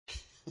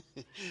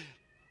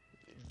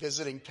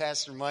visiting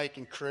Pastor Mike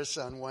and Chris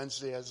on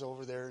Wednesday. I was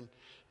over there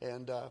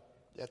and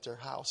at their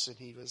house, and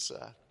he was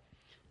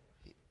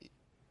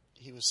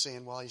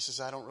saying, well, he says,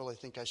 I don't really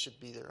think I should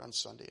be there on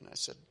Sunday. And I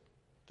said,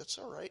 that's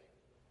all right.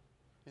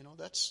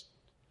 That's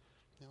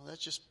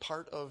just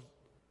part of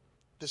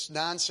this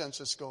nonsense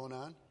that's going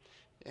on.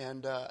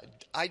 And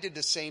I did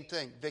the same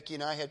thing. Vicki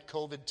and I had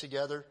COVID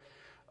together.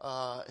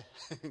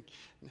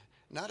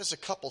 Not as a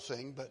couple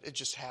thing, but it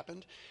just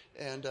happened.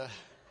 And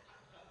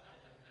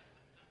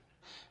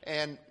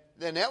then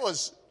that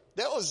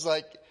was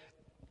like,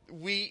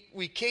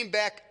 we came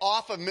back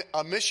off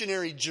a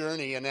missionary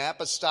journey, an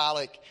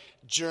apostolic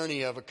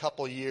journey of a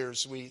couple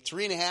years.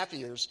 3.5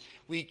 years,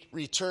 we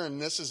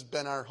returned. This has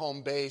been our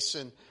home base,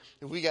 and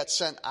we got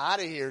sent out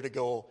of here to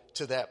go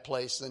to that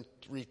place. Then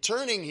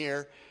returning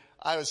here,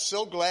 I was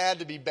so glad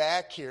to be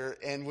back here,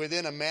 and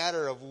within a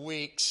matter of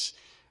weeks,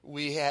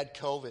 we had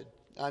COVID.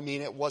 I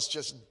mean, it was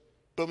just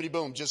boomity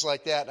boom, just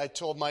like that. I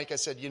told Mike, I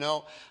said,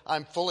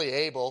 I'm fully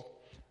able.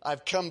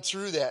 I've come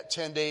through that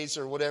 10 days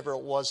or whatever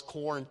it was,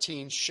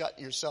 quarantine, shut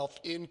yourself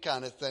in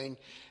kind of thing.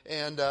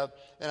 And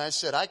I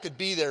said, I could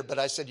be there, but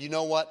I said, you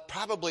know what?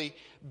 Probably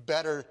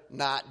better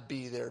not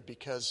be there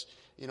because,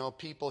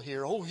 people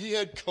hear, oh, he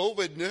had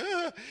COVID,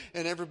 nah,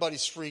 and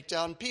everybody's freaked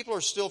out. And people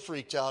are still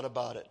freaked out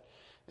about it.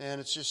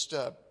 And it's just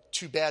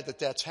too bad that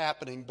that's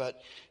happening.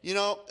 But,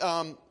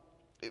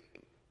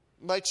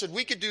 Mike said,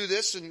 we could do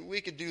this and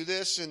we could do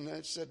this. And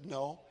I said,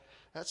 no,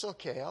 that's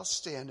okay. I'll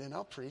stand and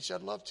I'll preach.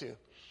 I'd love to.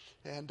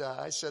 And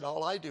I said,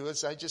 all I do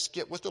is I just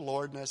get with the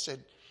Lord. And I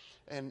said,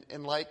 and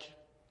like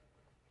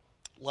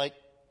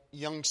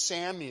young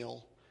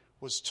Samuel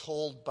was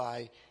told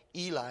by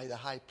Eli, the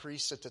high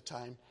priest at the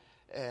time,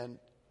 and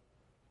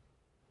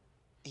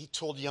he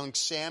told young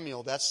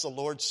Samuel, that's the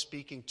Lord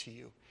speaking to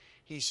you.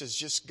 He says,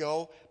 just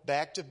go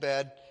back to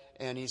bed.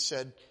 And he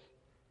said,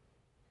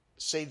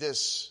 say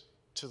this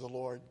to the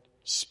Lord,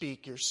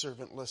 speak, your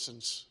servant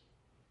listens.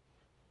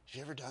 Have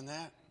you ever done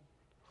that?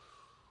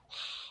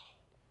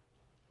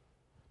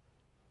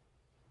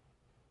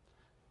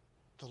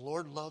 The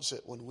Lord loves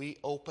it when we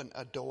open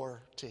a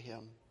door to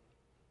Him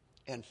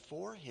and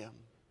for Him.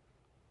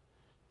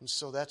 And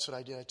so that's what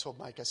I did. I told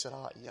Mike, I said,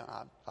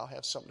 I'll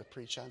have something to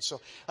preach on. So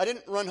I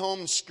didn't run home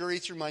and scurry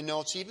through my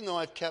notes, even though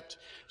I've kept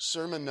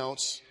sermon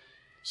notes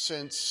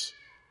since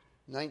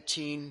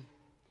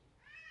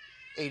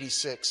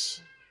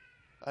 1986.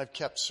 I've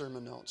kept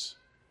sermon notes.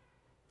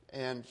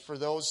 And for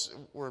those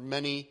were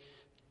many,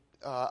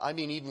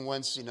 even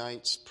Wednesday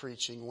nights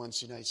preaching,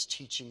 Wednesday nights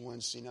teaching,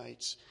 Wednesday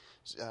nights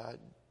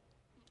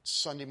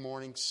Sunday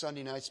morning,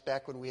 Sunday nights,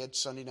 back when we had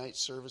Sunday night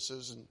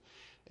services,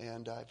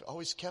 and I've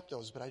always kept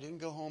those, but I didn't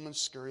go home and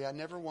scurry. I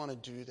never want to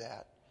do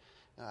that.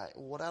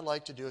 What I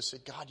like to do is say,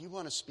 God, you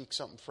want to speak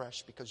something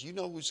fresh because you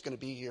know who's going to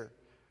be here,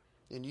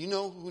 and you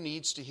know who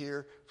needs to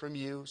hear from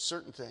you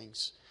certain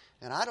things.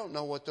 And I don't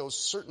know what those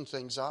certain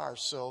things are.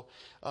 So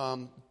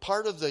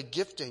part of the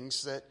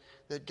giftings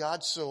that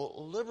God so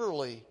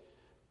liberally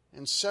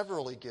and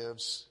severally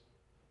gives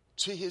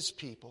to His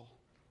people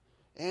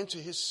and to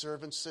His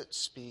servants that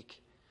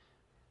speak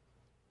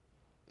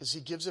is He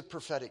gives a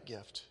prophetic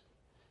gift.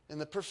 And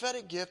the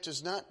prophetic gift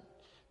is not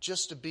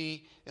just to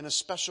be in a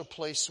special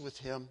place with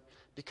Him,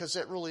 because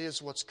that really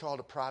is what's called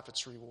a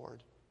prophet's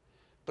reward.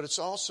 But it's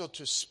also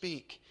to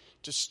speak,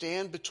 to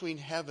stand between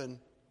heaven,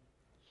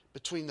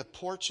 between the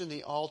porch and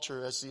the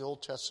altar, as the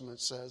Old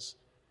Testament says,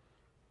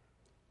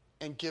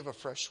 and give a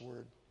fresh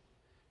word.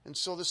 And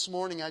so this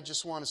morning I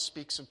just want to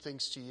speak some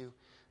things to you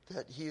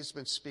that He has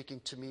been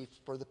speaking to me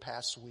for the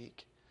past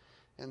week.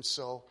 And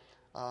so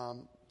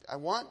I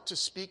want to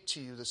speak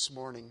to you this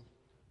morning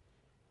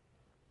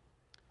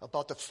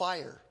about the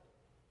fire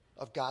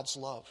of God's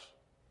love.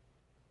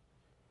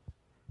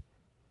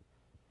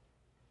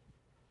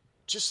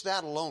 Just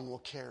that alone will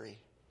carry.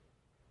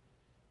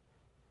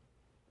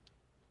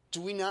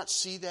 Do we not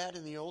see that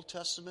in the Old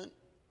Testament?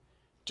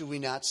 Do we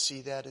not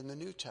see that in the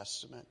New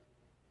Testament?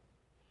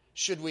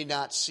 Should we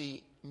not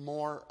see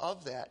more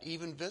of that,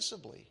 even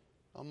visibly,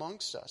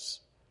 amongst us?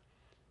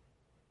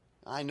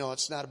 I know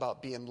it's not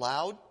about being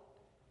loud.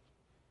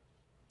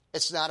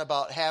 It's not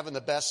about having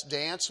the best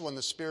dance when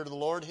the Spirit of the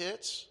Lord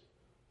hits.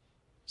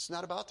 It's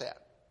not about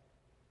that.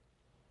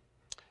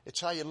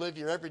 It's how you live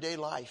your everyday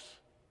life.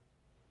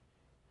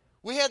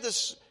 We had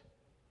this,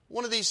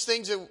 one of these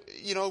things that,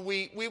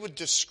 we would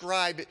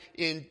describe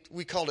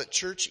we called it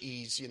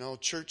churchese,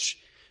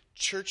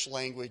 church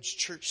language,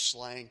 church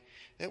slang.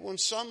 That when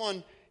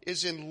someone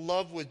is in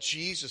love with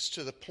Jesus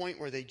to the point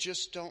where they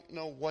just don't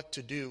know what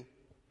to do,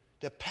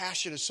 the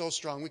passion is so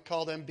strong, we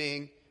call them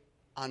being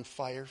on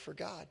fire for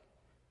God.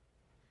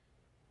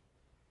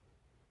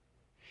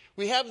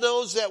 We have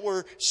those that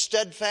were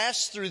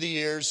steadfast through the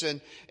years,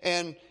 and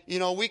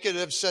we could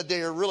have said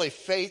they are really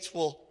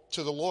faithful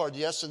to the Lord,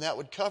 yes, and that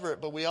would cover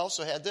it. But we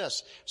also had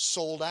this,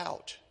 sold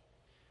out.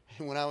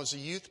 And when I was a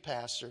youth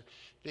pastor,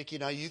 Vicki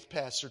and I youth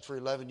pastored for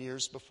 11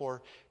 years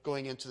before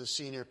going into the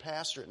senior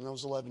pastorate. In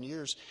those 11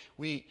 years,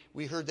 we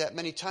heard that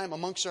many times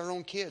amongst our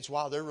own kids.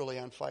 Wow, they're really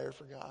on fire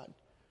for God.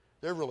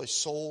 They're really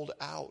sold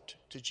out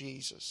to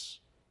Jesus.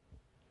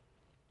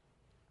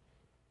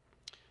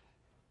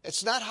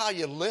 It's not how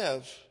you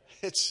live.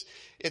 It's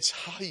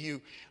how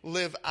you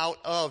live out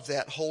of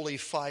that holy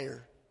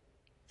fire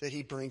that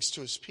he brings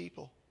to his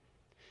people.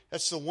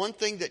 That's the one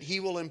thing that he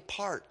will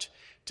impart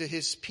to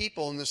his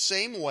people in the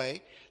same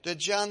way that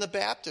John the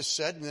Baptist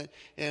said.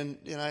 And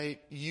I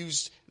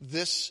used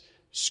this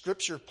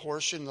scripture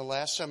portion the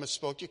last time I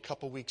spoke to you a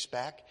couple weeks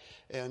back.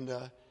 And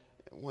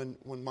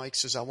when Mike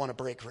says, I want to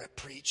break rep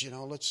preach,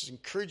 let's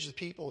encourage the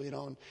people,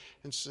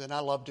 and I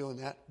love doing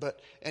that. But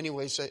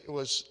anyways, it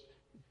was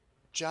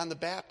John the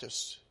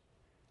Baptist.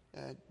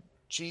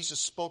 Jesus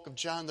spoke of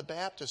John the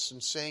Baptist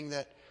and saying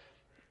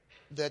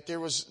that there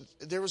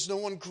was no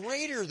one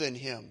greater than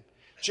him.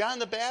 John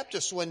the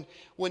Baptist, when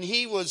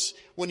he was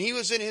in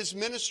his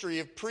ministry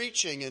of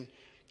preaching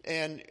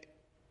and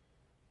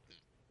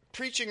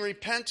preaching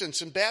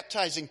repentance and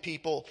baptizing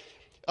people,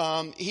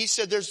 he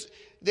said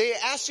they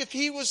asked if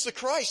he was the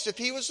Christ, if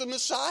he was the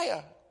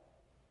Messiah.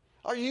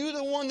 Are you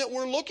the one that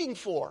we're looking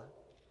for?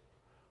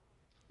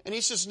 And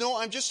he says, no,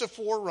 I'm just a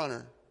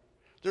forerunner.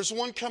 There's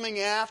one coming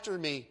after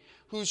me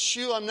whose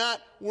shoe I'm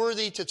not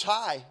worthy to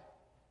tie.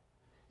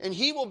 And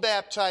he will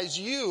baptize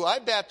you. I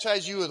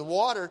baptize you with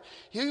water.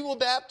 He will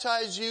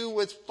baptize you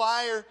with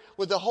fire,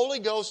 with the Holy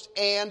Ghost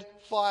and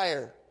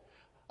fire.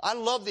 I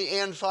love the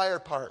and fire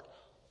part.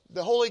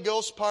 The Holy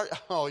Ghost part,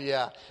 oh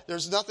yeah,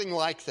 there's nothing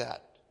like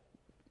that.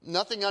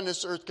 Nothing on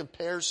this earth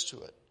compares to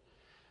it.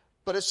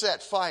 But it's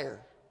that fire.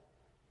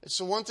 It's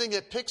the one thing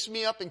that picks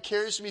me up and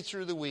carries me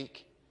through the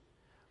week.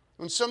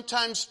 When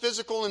sometimes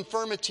physical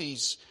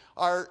infirmities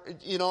are,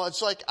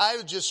 it's like I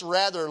would just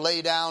rather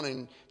lay down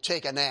and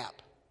take a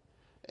nap.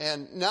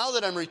 And now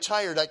that I'm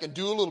retired, I can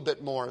do a little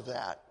bit more of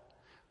that.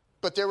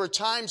 But there were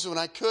times when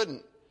I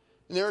couldn't.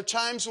 And there were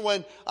times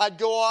when I'd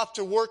go off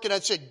to work and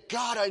I'd say,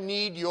 God, I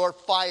need your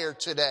fire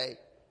today.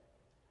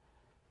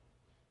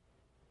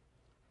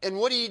 And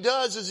what he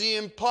does is he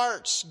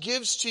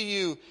gives to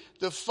you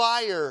the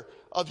fire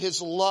of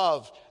his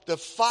love, the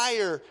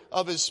fire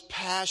of his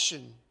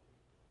passion.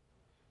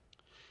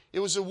 It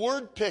was a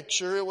word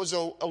picture. It was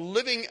a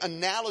living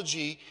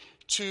analogy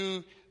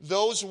to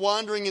those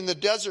wandering in the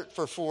desert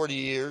for 40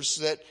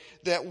 years,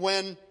 that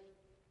when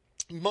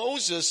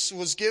Moses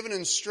was given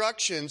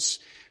instructions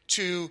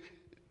to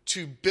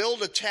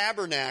build a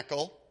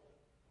tabernacle,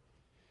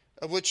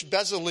 of which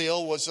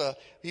Bezalel was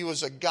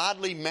a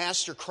godly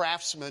master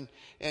craftsman,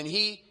 and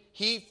he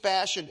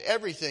fashioned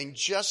everything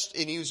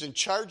and he was in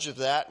charge of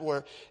that,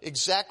 where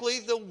exactly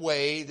the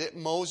way that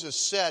Moses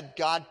said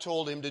God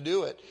told him to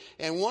do it.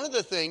 And one of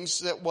the things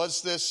that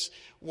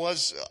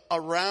was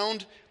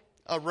around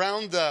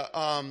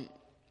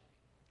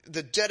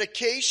the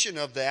dedication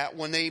of that,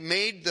 when they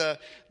made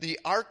the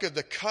Ark of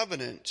the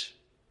Covenant.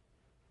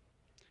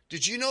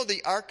 Did you know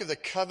the Ark of the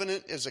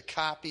Covenant is a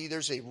copy?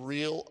 There's a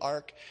real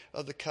Ark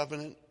of the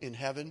Covenant in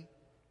heaven.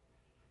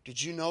 Did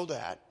you know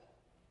that?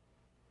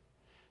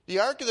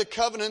 The Ark of the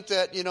Covenant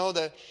that,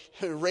 the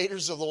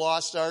Raiders of the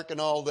Lost Ark and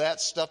all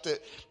that stuff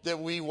that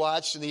we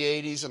watched in the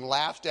 80s and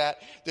laughed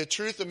at. The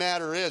truth of the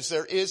matter is,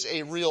 there is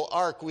a real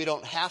Ark we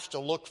don't have to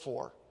look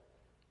for.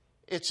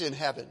 It's in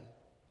heaven.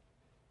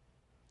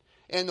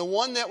 And the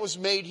one that was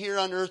made here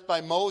on earth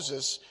by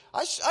Moses,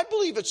 I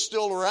believe it's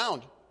still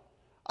around.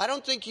 I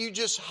don't think you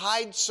just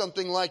hide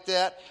something like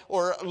that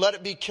or let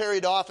it be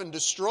carried off and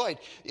destroyed.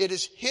 It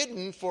is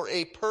hidden for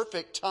a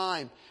perfect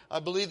time. I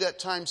believe that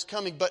time's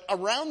coming. But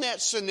around that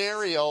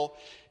scenario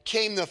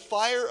came the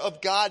fire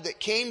of God that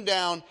came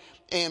down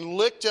and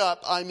licked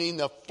up.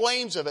 The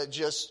flames of it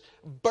just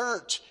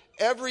burnt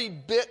every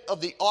bit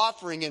of the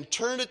offering and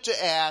turned it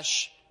to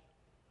ash.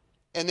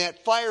 And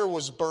that fire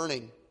was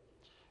burning.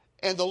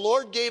 And the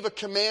Lord gave a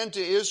command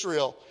to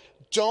Israel,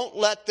 don't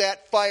let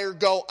that fire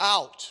go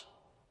out.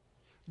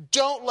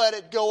 Don't let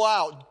it go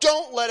out.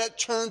 Don't let it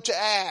turn to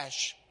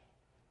ash.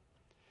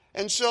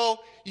 And so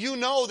you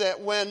know that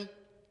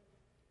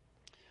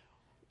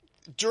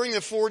during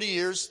the 40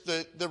 years,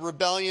 the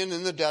rebellion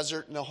in the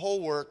desert and the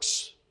whole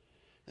works,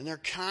 and their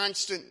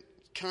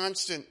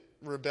constant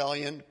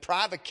rebellion,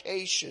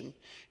 provocation,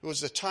 it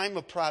was a time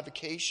of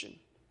provocation.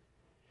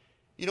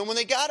 When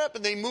they got up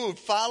and they moved,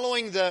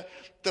 following the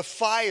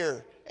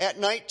fire at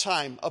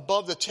nighttime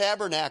above the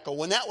tabernacle,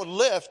 when that would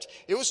lift,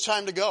 it was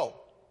time to go.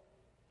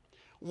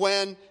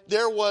 When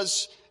there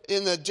was,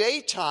 in the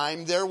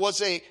daytime, there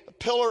was a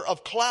pillar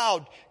of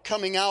cloud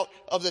coming out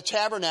of the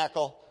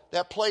tabernacle,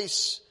 that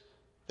place,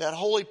 that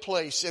holy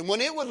place. And when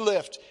it would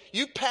lift,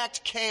 you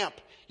packed camp.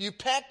 You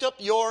packed up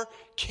your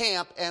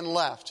camp and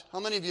left. How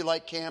many of you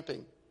like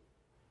camping?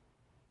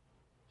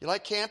 You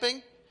like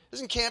camping?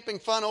 Isn't camping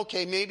fun?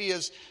 Okay, maybe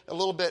as a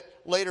little bit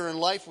later in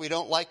life we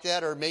don't like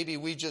that, or maybe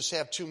we just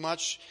have too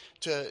much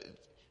to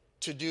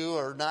do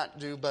or not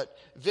do. But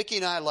Vicki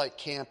and I like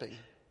camping.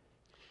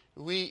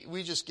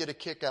 We just get a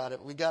kick out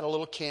of it. We got a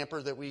little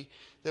camper that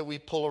we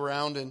pull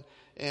around,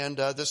 and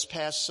this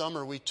past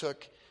summer we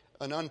took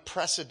an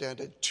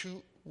unprecedented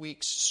 2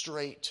 weeks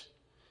straight,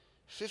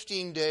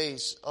 15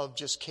 days of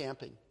just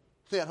camping.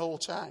 That whole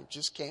time,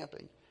 just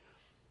camping.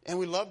 And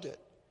we loved it.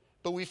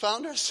 But we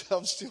found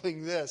ourselves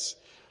doing this.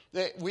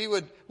 We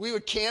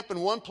would camp in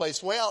one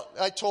place. Well,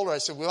 I told her, I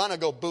said, we want to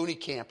go boonie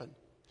camping.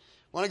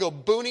 We want to go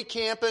boonie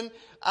camping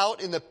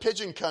out in the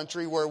pigeon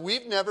country where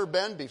we've never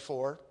been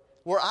before,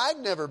 where I've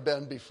never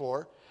been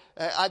before.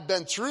 I've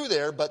been through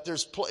there, but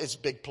it's a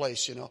big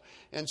place, you know.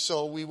 And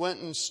so we went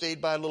and stayed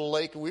by a little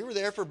lake, and we were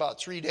there for about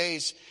 3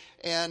 days.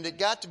 And it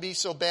got to be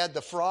so bad,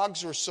 the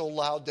frogs were so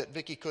loud that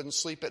Vicki couldn't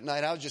sleep at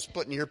night. I was just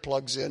putting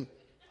earplugs in.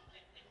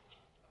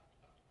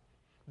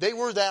 They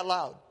were that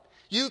loud.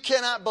 You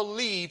cannot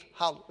believe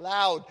how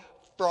loud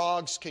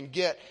frogs can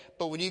get.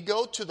 But when you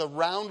go to the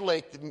Round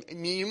Lake,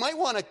 you might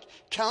want to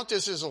count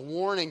this as a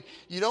warning.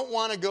 You don't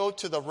want to go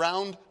to the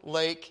Round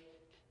Lake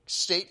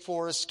State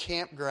Forest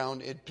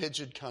Campground in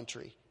Pigeon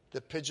Country,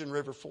 the Pigeon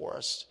River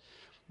Forest,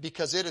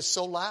 because it is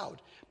so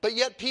loud. But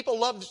yet people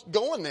love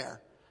going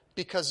there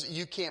because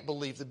you can't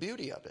believe the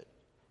beauty of it.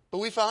 But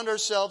we found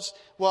ourselves,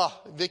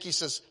 Vicki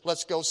says,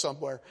 let's go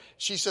somewhere.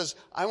 She says,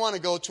 I want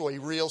to go to a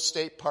real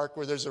state park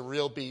where there's a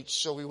real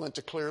beach. So we went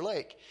to Clear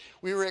Lake.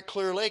 We were at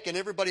Clear Lake, and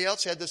everybody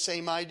else had the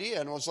same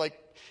idea. And it was like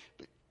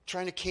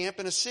trying to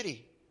camp in a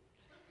city.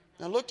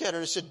 And I looked at her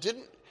and I said,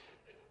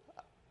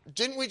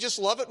 didn't we just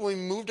love it when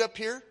we moved up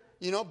here?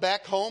 You know,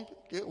 back home?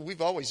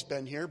 We've always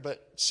been here,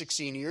 but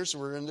 16 years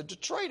we're in the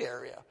Detroit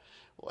area.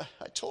 Well,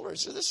 I told her, I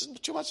said, this is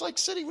too much like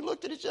city. We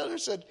looked at each other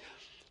and said,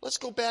 let's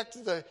go back to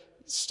the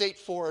state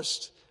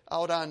forest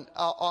out on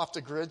off the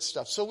grid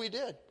stuff. So we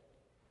did.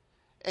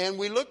 And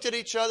we looked at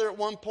each other at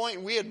one point,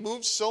 and we had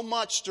moved so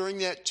much during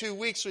that 2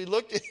 weeks, we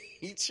looked at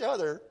each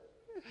other.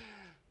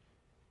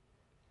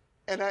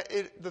 And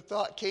the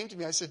thought came to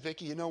me, I said,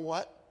 Vicki, you know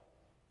what?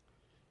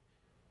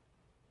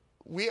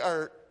 We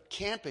are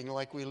camping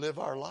like we live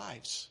our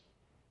lives.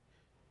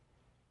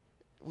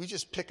 We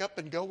just pick up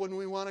and go when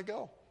we want to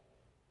go.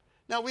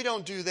 Now, we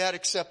don't do that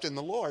except in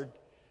the Lord.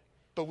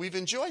 But we've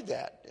enjoyed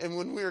that. And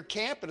when we were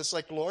camping, it's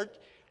like, Lord,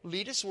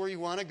 lead us where you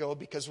want to go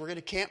because we're going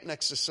to camp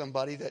next to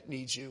somebody that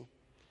needs you.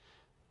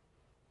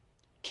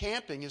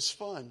 Camping is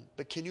fun.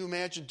 But can you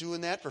imagine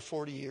doing that for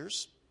 40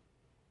 years?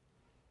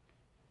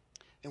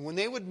 And when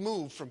they would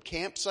move from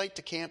campsite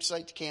to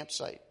campsite to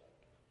campsite,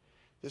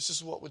 this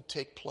is what would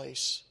take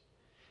place.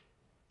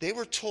 They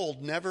were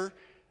told never,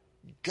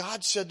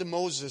 God said to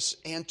Moses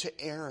and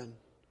to Aaron,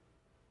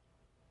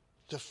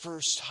 the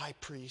first high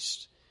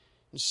priest,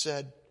 and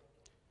said,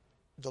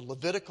 the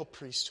Levitical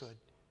priesthood.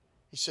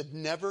 He said,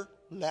 never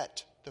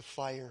let the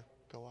fire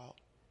go out.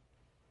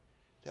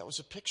 That was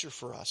a picture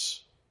for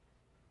us.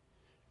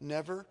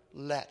 Never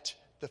let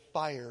the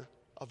fire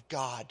of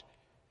God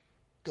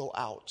go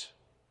out.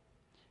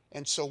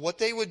 And so what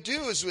they would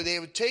do is they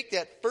would take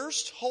that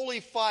first holy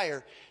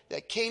fire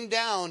that came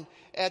down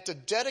at the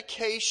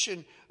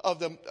dedication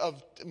of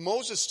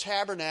Moses'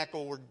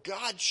 tabernacle where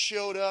God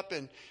showed up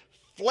and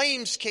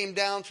flames came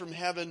down from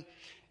heaven,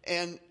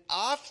 and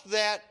off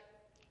that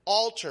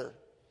altar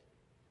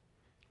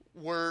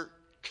were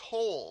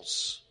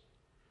coals,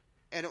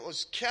 and it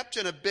was kept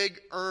in a big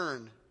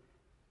urn,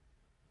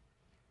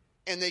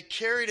 and they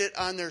carried it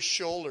on their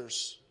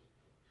shoulders,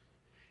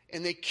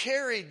 and they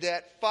carried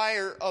that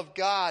fire of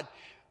God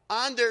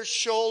on their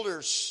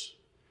shoulders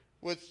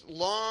with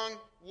long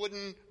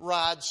wooden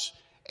rods,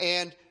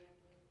 and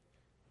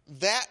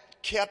that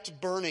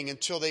kept burning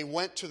until they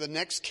went to the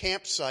next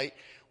campsite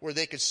where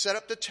they could set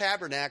up the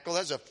tabernacle.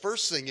 That's the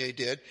first thing they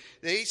did.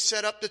 They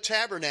set up the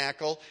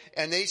tabernacle,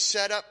 and they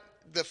set up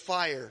the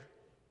fire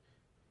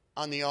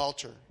on the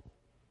altar.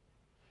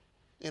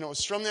 And it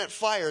was from that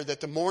fire that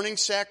the morning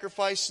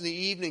sacrifice and the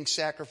evening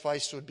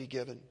sacrifice would be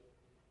given.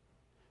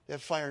 That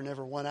fire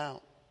never went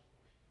out.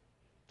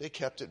 They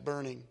kept it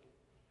burning.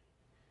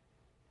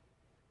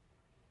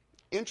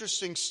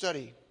 Interesting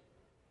study.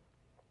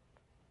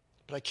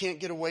 But I can't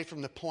get away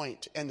from the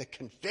point and the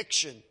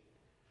conviction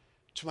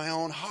to my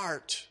own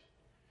heart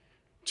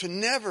to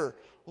never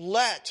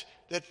let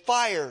that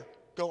fire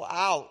go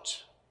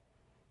out.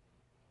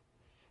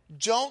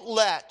 Don't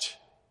let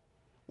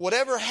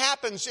whatever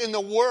happens in the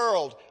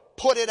world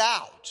put it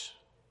out.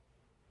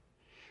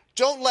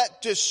 Don't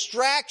let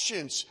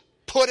distractions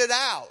put it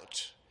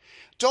out.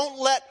 Don't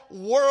let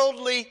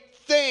worldly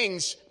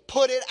things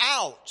put it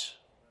out.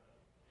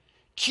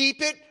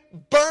 Keep it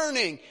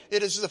burning.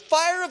 It is the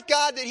fire of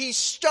God that He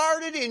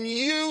started in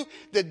you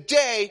the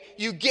day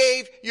you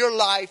gave your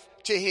life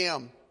to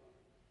Him.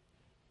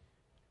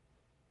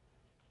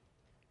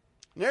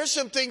 And there's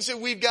some things that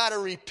we've got to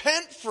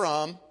repent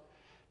from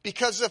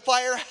because the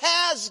fire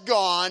has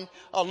gone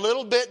a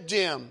little bit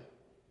dim.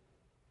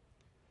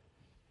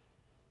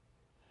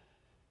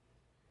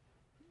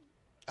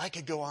 I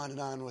could go on and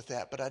on with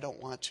that, but I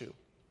don't want to.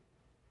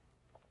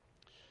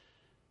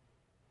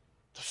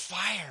 The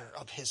fire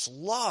of His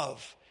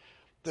love,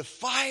 the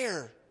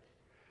fire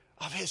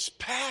of His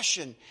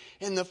passion,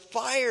 and the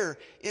fire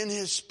in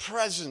His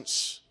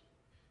presence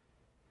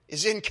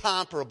is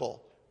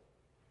incomparable,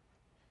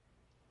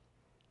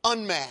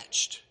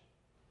 unmatched.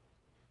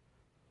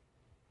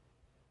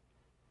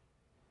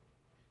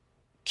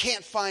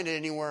 Can't find it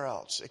anywhere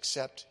else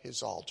except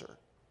His altar.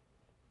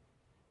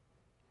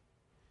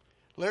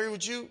 Larry,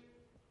 would you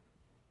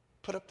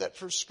put up that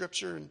first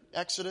scripture in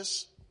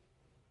Exodus?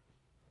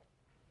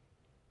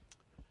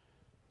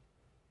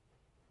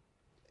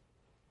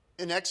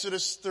 In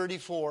Exodus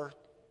 34,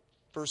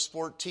 verse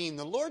 14,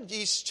 the Lord,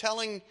 He's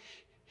telling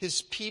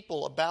His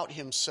people about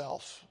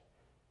Himself.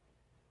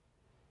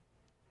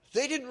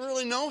 They didn't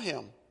really know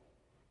Him.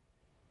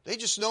 They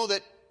just know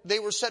that they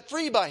were set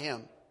free by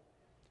Him.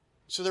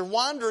 So they're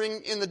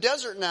wandering in the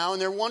desert now,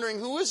 and they're wondering,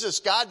 who is this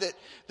God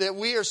that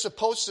we are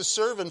supposed to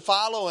serve and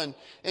follow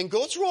and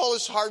go through all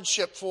this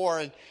hardship for?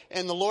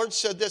 And the Lord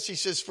said this, He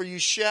says, for you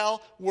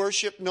shall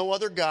worship no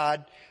other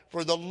God,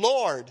 for the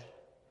Lord,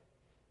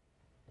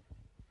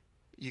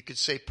 you could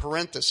say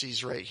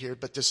parentheses right here,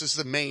 but this is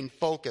the main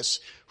focus,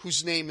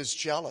 whose name is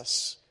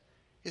jealous,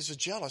 is a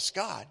jealous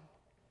God.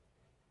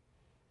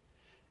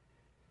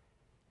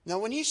 Now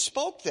when He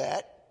spoke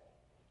that,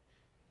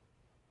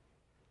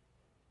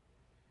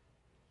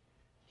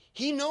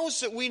 He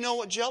knows that we know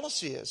what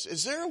jealousy is.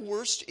 Is there a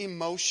worse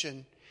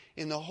emotion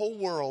in the whole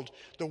world,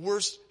 the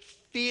worst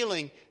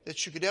feeling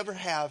that you could ever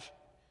have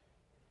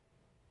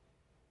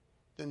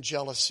than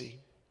jealousy?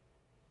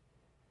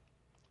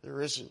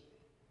 There isn't.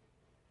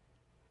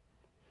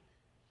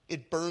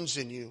 It burns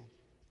in you.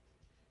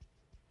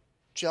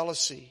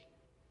 Jealousy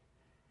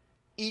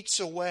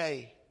eats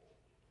away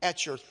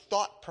at your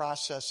thought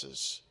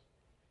processes.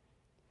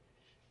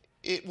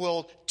 It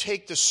will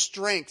take the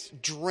strength,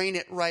 drain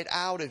it right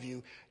out of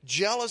you.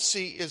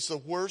 Jealousy is the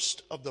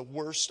worst of the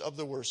worst of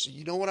the worst.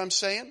 You know what I'm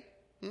saying?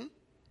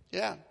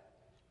 Yeah.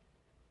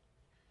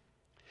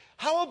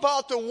 How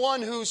about the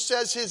one who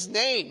says his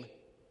name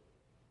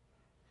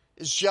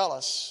is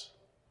jealous?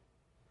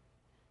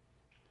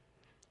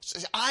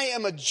 Says, I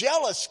am a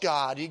jealous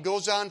God. He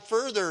goes on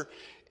further,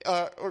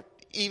 or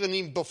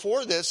even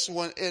before this,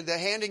 when the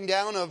handing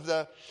down of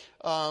the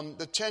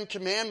Ten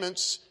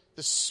Commandments,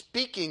 the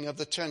speaking of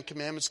the Ten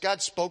Commandments.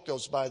 God spoke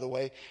those, by the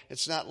way.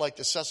 It's not like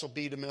the Cecil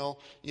B. DeMille,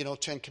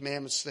 Ten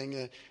Commandments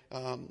thing,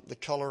 the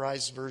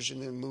colorized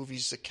version in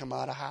movies that come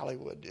out of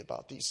Hollywood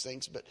about these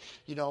things. But,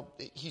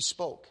 He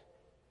spoke.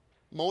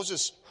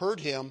 Moses heard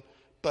Him,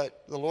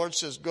 but the Lord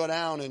says, go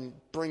down and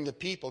bring the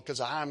people because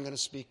I'm going to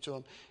speak to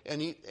them.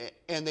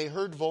 And they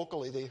heard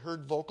vocally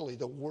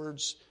the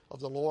words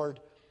of the Lord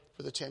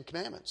for the Ten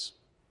Commandments.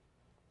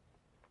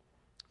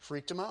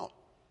 Freaked them out.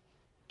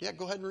 Yeah,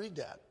 go ahead and read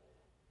that.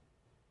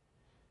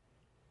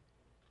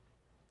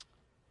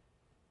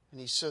 And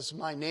He says,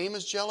 my name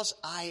is jealous.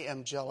 I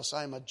am jealous.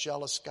 I am a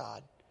jealous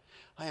God.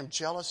 I am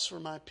jealous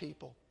for my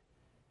people.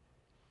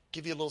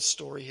 Give you a little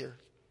story here.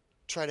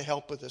 Try to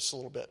help with this a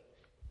little bit.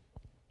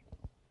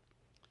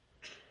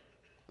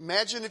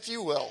 Imagine, if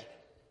you will,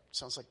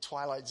 sounds like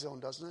Twilight Zone,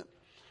 doesn't it?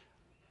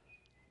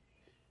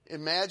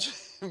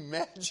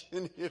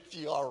 Imagine if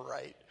you are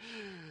right.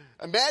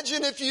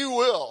 Imagine, if you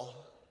will,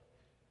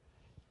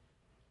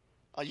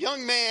 a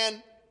young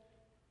man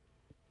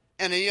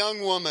and a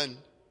young woman,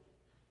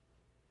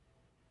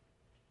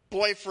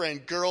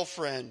 boyfriend,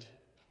 girlfriend.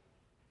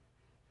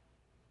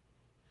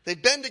 They've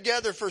been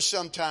together for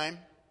some time.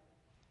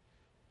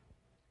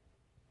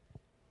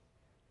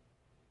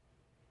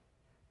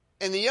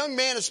 And the young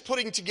man is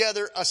putting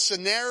together a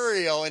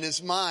scenario in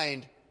his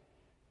mind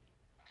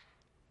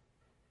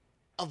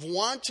of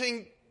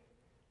wanting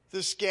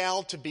this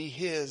gal to be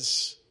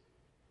his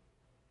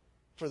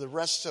for the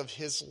rest of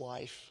his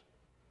life.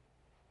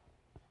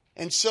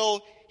 And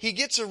so he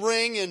gets a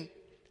ring and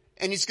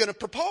he's going to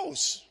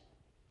propose.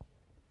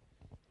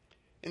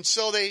 And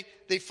so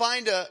they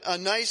find a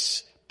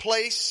nice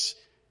place,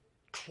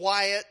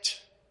 quiet,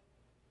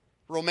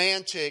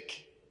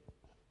 romantic.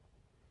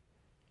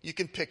 You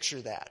can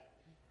picture that.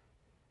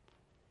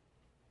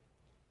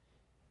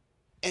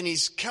 And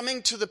he's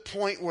coming to the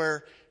point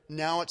where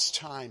now it's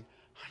time.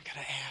 I'm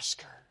going to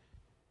ask her.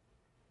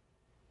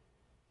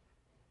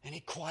 And he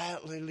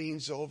quietly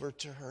leans over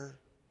to her.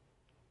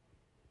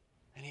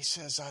 And he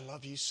says, I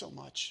love you so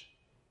much.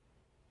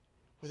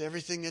 With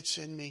everything that's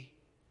in me.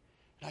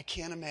 And I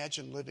can't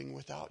imagine living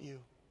without you.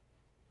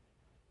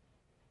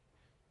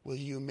 Will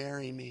you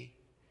marry me?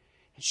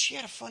 And she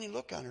had a funny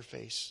look on her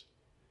face.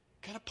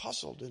 Kind of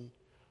puzzled. And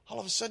all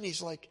of a sudden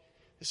he's like,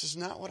 this is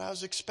not what I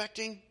was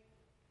expecting.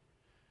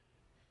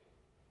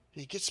 And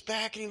he gets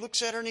back and he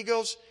looks at her and he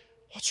goes,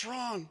 what's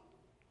wrong?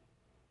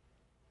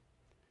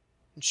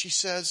 And she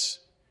says,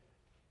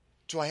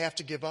 do I have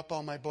to give up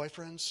all my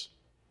boyfriends?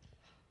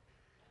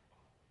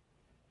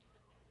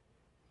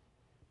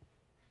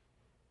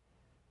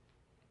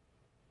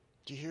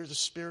 Do you hear the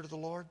Spirit of the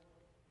Lord?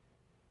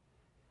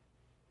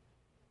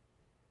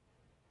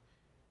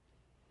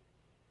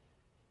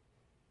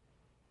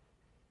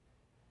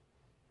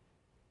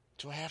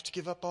 Do I have to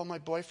give up all my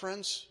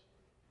boyfriends?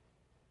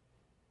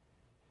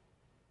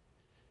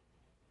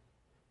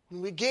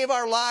 When we gave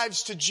our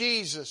lives to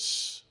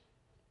Jesus,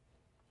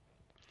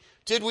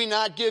 did we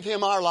not give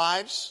Him our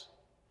lives?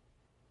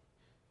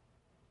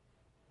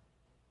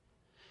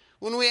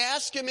 When we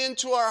ask Him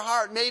into our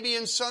heart, maybe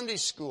in Sunday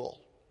school,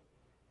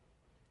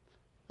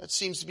 that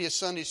seems to be a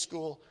Sunday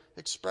school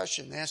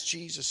expression. Ask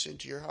Jesus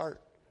into your heart.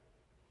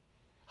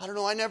 I don't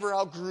know, I never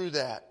outgrew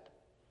that.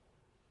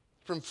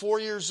 From 4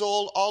 years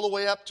old all the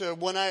way up to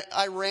when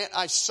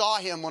I saw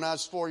him when I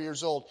was 4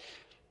 years old.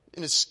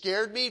 And it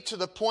scared me to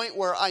the point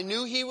where I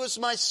knew he was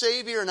my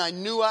Savior and I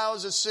knew I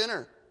was a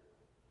sinner.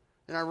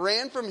 And I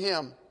ran from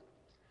him.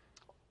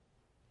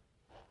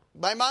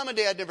 My mom and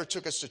dad never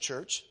took us to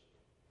church.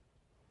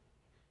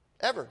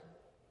 Ever.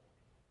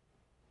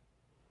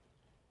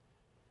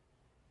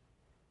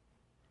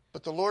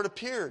 But the Lord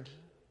appeared.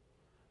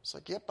 It's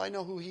like, yep, I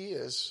know who he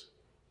is.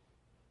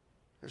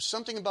 There's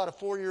something about a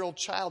 4-year-old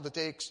child that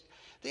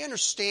they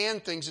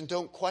understand things and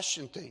don't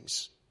question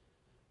things.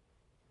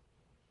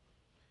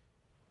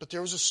 But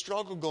there was a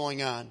struggle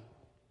going on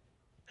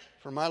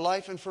for my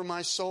life and for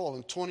my soul.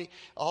 And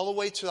all the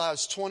way till I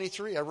was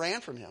 23, I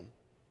ran from him.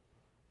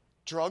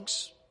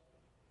 Drugs,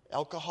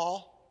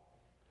 alcohol,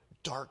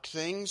 dark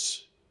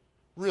things,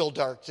 real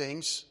dark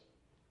things.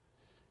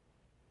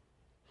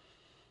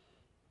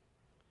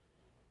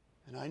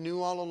 And I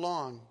knew all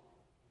along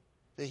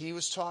that he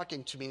was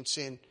talking to me and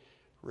saying,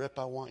 Ryp,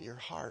 I want your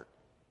heart.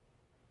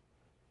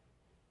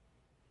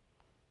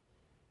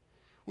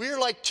 We are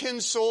like tin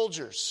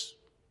soldiers.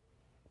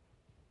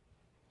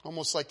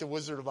 Almost like the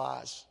Wizard of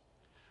Oz.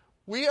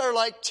 We are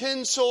like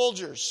tin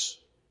soldiers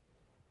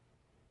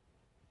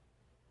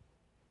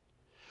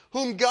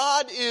whom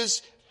God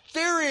is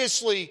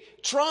furiously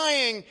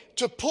trying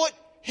to put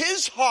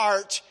his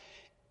heart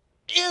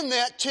in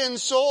that tin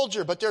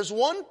soldier. But there's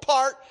one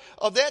part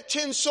of that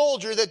tin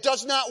soldier that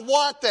does not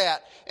want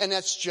that, and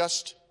that's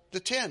just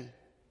the tin.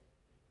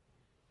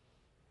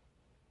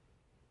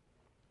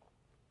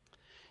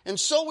 And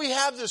so we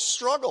have this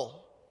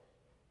struggle.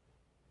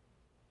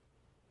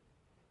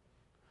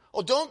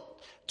 Oh,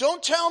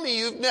 don't tell me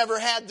you've never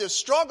had this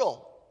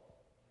struggle.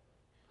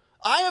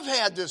 I have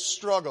had this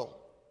struggle.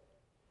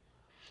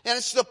 And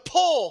it's the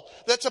pull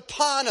that's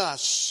upon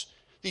us.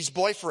 These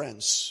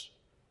boyfriends,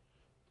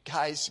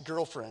 guys,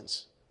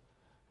 girlfriends,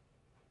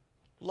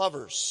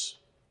 lovers,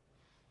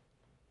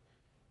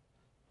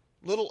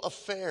 little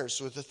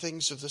affairs with the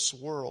things of this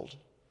world.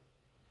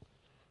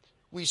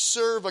 We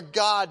serve a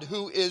God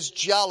who is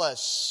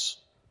jealous.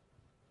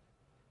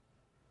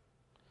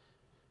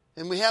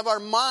 And we have our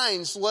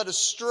minds led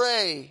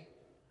astray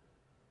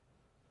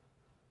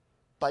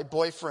by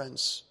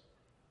boyfriends.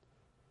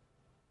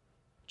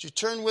 Would you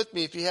turn with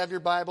me if you have your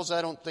Bibles?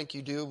 I don't think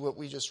you do, but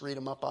we just read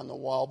them up on the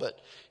wall. But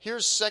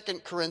here's 2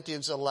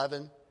 Corinthians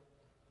 11,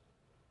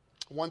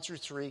 1 through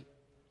 3.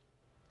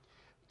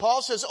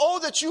 Paul says, oh,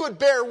 that you would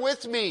bear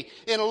with me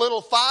in a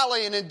little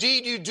folly, and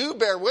indeed you do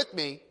bear with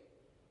me.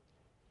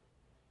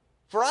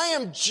 For I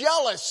am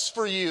jealous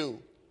for you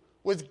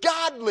with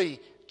godly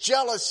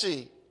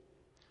jealousy.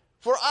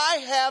 For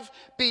I have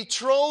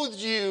betrothed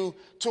you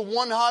to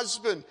one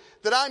husband,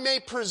 that I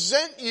may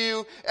present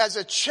you as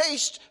a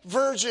chaste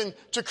virgin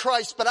to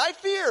Christ. But I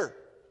fear,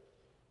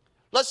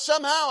 lest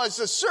somehow as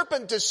the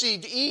serpent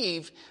deceived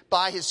Eve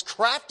by his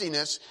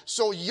craftiness,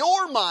 so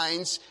your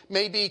minds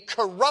may be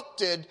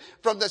corrupted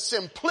from the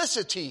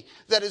simplicity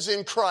that is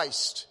in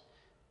Christ.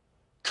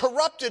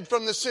 Corrupted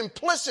from the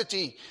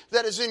simplicity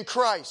that is in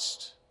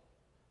Christ.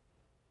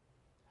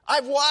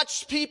 I've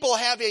watched people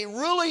have a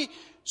really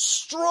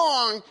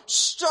strong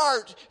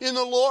start in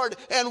the Lord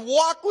and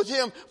walk with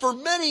him for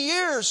many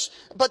years,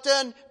 but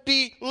then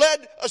be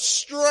led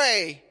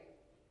astray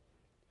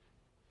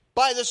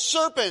by the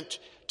serpent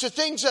to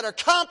things that are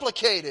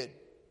complicated.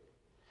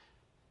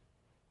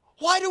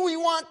 Why do we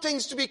want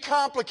things to be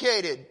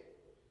complicated?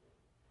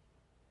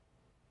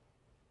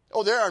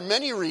 Oh, there are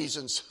many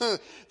reasons.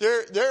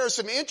 There are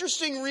some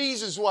interesting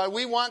reasons why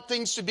we want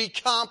things to be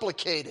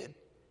complicated.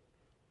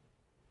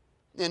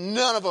 And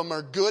none of them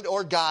are good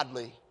or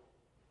godly.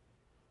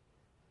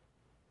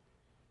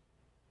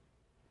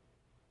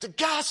 The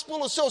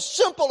gospel is so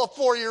simple a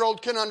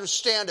 4-year-old can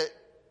understand it.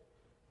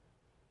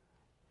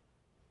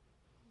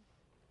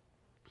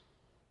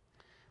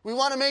 We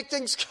want to make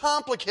things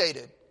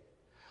complicated.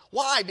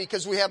 Why?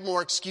 Because we have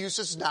more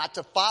excuses not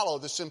to follow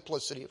the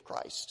simplicity of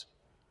Christ.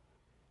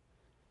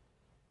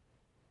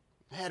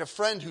 I had a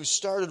friend who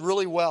started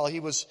really well.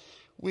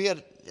 We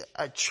had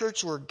a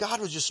church where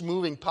God was just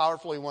moving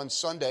powerfully one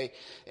Sunday,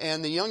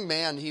 and the young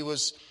man, he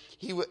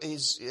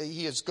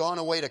has gone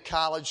away to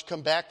college,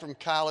 come back from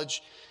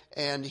college,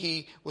 and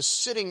he was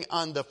sitting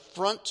on the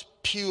front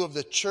pew of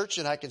the church,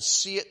 and I can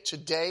see it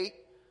today.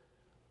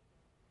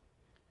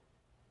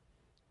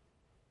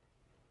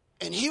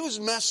 And he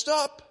was messed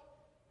up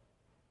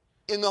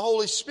in the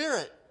Holy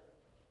Spirit.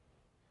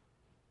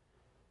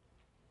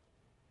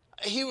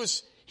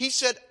 He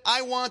said,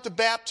 I want the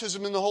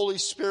baptism in the Holy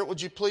Spirit.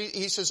 Would you please?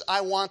 He says,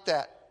 I want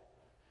that.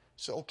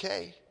 So,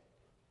 okay. I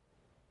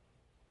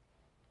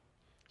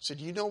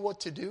said, you know what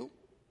to do?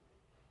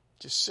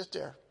 Just sit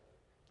there.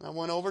 I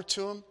went over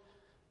to him.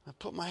 I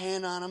put my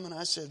hand on him and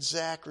I said,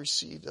 Zach,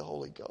 receive the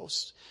Holy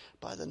Ghost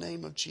by the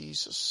name of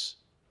Jesus.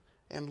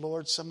 And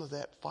Lord, some of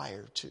that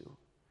fire too.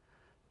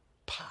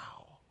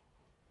 Pow.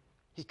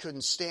 He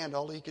couldn't stand.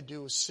 All he could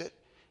do was sit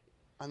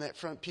on that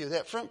front pew.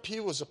 That front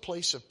pew was a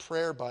place of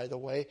prayer, by the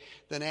way.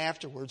 Then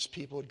afterwards,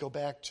 people would go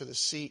back to the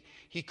seat.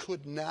 He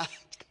could not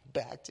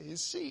go back to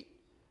his seat.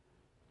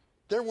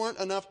 There weren't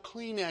enough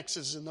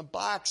Kleenexes in the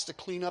box to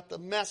clean up the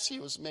mess he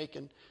was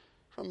making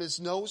from his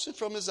nose and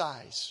from his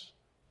eyes.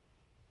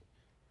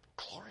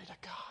 Glory to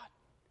God.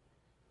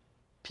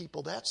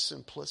 People, that's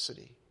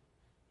simplicity.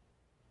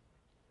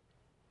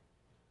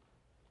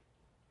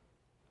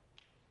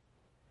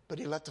 But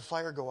he let the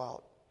fire go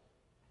out.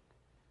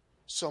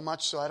 So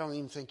much so I don't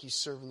even think he's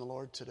serving the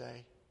Lord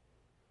today.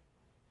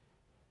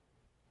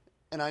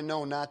 And I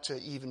know not to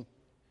even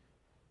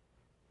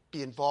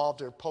be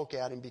involved or poke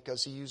at him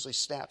because he usually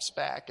snaps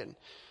back and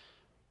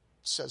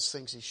says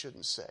things he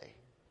shouldn't say.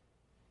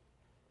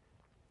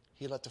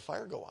 He let the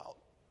fire go out.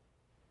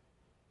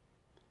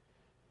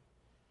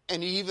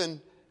 And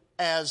even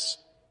as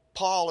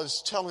Paul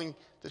is telling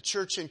the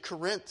church in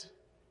Corinth,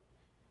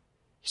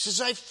 he says,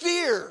 I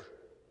fear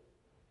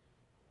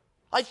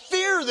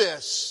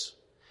this.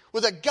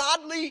 With a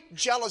godly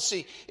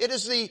jealousy. It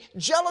is the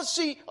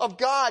jealousy of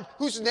God,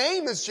 whose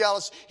name is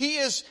jealous. He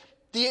is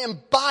the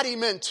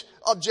embodiment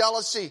of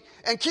jealousy.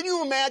 And can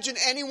you imagine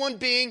anyone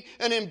being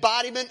an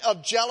embodiment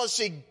of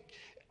jealousy,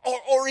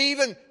 or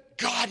even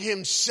God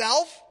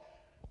himself?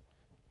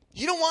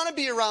 You don't want to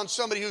be around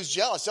somebody who's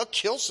jealous. They'll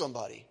kill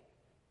somebody.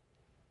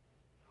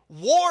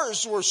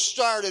 Wars were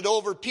started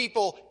over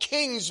people,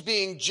 kings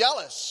being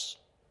jealous.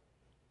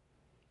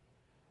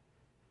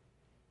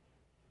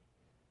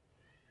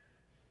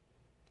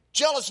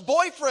 Jealous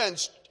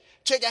boyfriends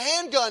take a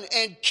handgun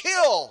and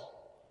kill.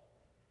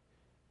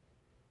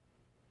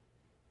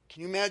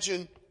 Can you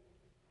imagine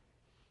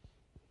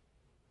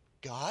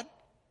God?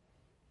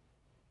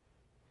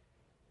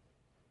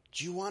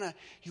 Do you want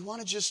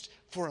to just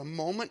for a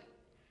moment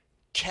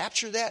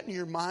capture that in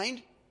your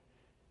mind?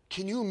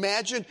 Can you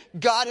imagine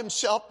God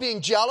himself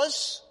being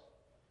jealous?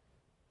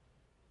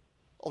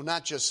 Oh,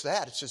 not just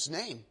that. It's his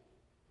name.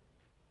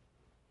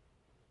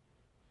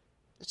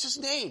 It's his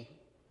name.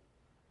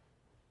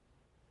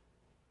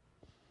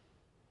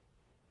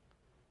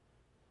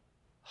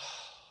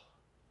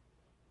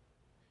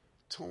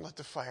 Don't let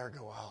the fire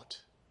go out.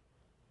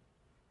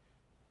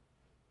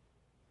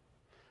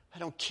 I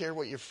don't care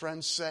what your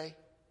friends say.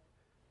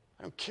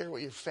 I don't care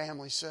what your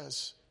family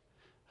says.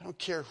 I don't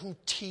care who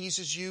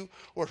teases you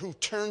or who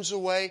turns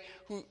away,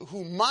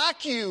 who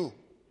mock you.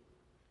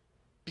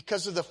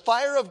 Because of the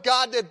fire of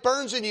God that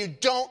burns in you,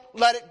 don't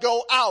let it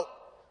go out.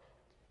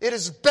 It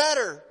is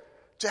better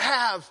to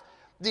have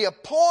the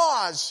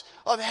applause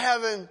of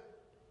heaven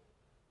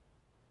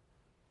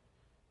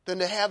than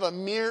to have a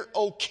mere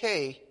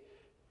okay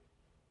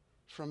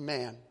from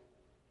man.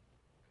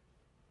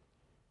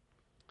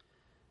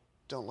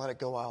 Don't let it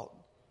go out.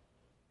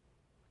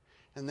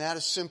 And that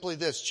is simply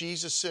this.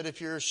 Jesus said,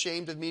 if you're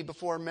ashamed of me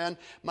before men,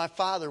 my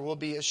Father will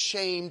be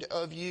ashamed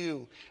of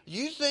you.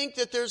 You think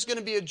that there's going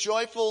to be a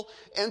joyful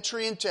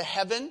entry into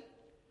heaven?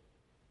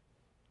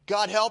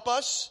 God help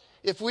us.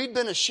 If we'd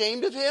been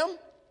ashamed of him?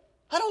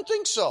 I don't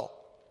think so.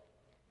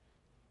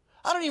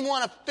 I don't even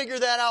want to figure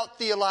that out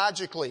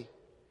theologically.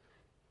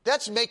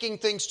 That's making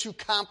things too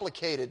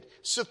complicated,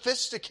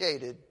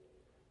 sophisticated.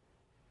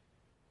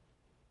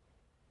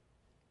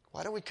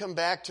 Why don't we come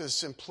back to the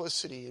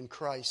simplicity in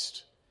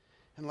Christ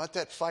and let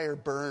that fire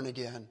burn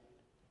again?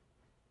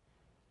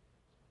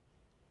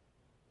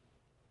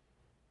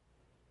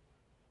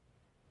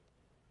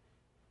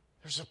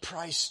 There's a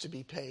price to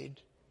be paid.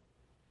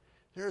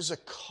 There is a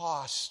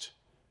cost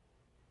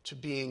to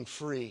being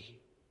free.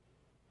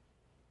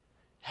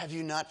 Have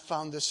you not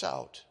found this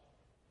out?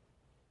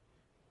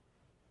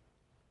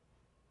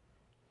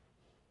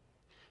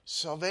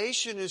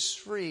 Salvation is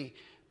free,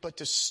 but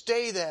to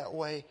stay that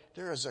way,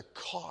 there is a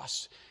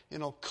cost.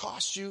 And it'll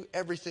cost you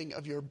everything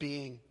of your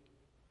being.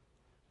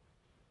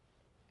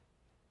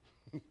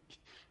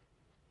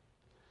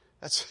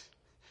 That's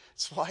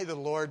why the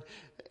Lord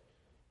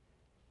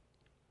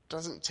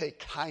doesn't take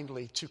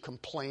kindly to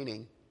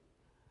complaining.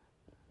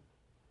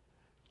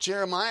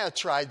 Jeremiah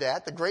tried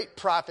that. The great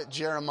prophet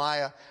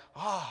Jeremiah.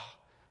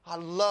 I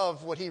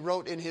love what he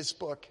wrote in his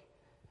book.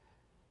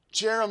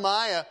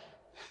 Jeremiah,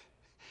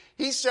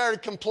 he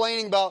started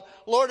complaining about,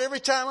 Lord, every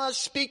time I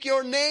speak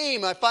your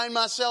name, I find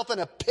myself in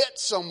a pit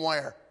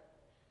somewhere.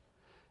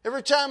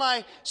 Every time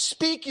I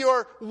speak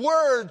your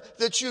word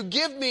that you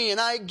give me, and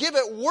I give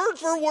it word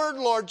for word,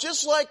 Lord,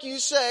 just like you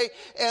say,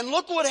 and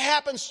look what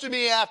happens to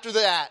me after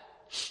that.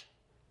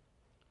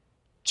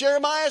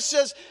 Jeremiah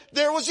says,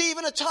 there was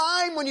even a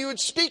time when you would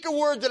speak a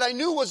word that I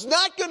knew was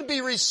not going to be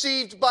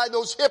received by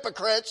those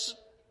hypocrites.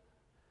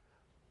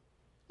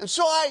 And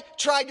so I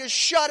tried to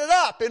shut it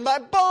up in my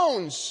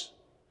bones.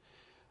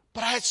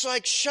 But it's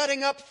like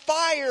shutting up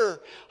fire.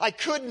 I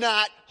could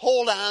not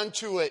hold on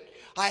to it.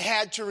 I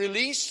had to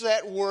release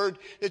that word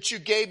that you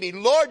gave me.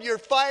 Lord, your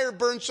fire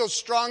burned so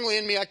strongly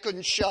in me I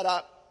couldn't shut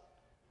up.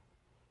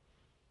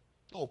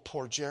 Oh,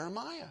 poor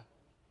Jeremiah.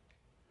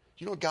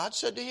 You know what God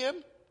said to him?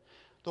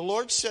 The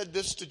Lord said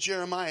this to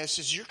Jeremiah. He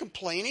says, you're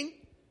complaining?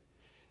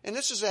 And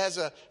this has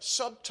a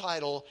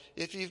subtitle.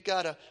 If you've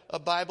got a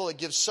Bible, it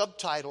gives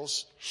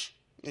subtitles.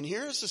 And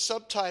here's the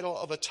subtitle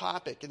of a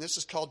topic. And this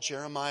is called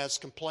Jeremiah's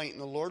Complaint.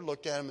 And the Lord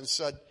looked at him and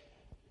said,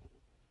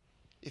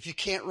 if you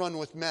can't run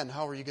with men,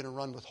 how are you going to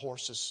run with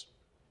horses?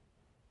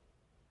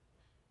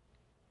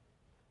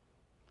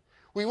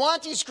 We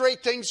want these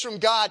great things from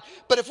God,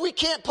 but if we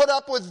can't put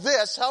up with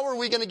this, how are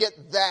we going to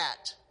get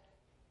that?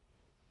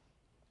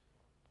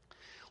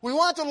 We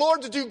want the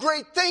Lord to do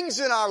great things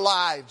in our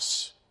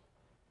lives.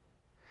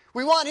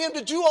 We want Him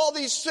to do all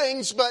these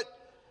things, but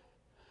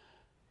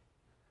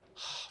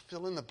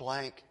fill in the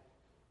blank.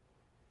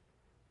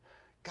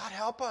 God,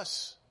 help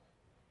us.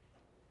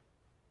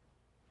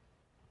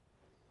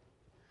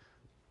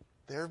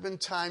 There have been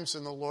times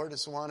when the Lord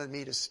has wanted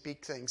me to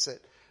speak things that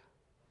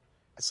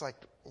it's like,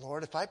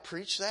 Lord, if I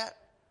preach that,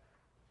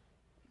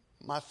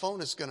 my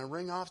phone is going to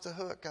ring off the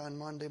hook on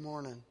Monday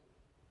morning.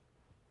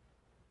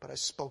 But I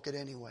spoke it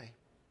anyway.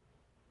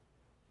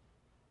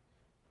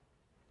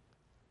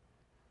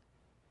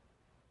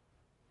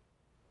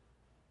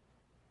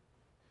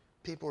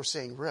 People were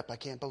saying, Ryp, I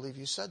can't believe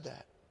you said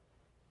that.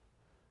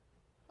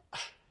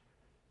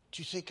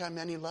 Do you think I'm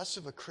any less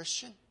of a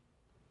Christian?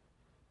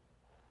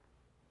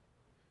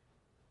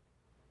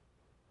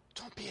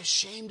 Don't be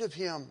ashamed of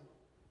Him.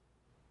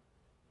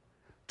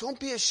 Don't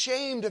be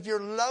ashamed of your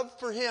love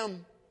for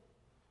Him.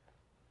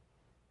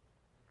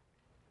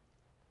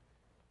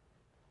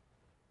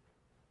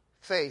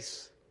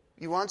 Faith.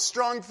 You want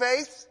strong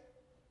faith?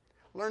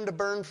 Learn to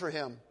burn for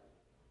Him.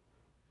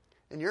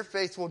 And your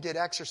faith will get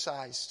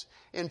exercised.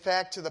 In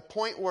fact, to the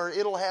point where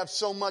it'll have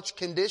so much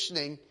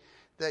conditioning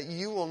that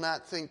you will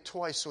not think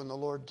twice when the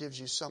Lord gives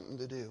you something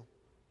to do.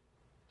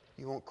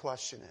 You won't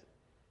question it.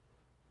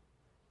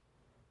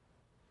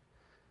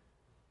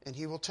 And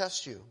He will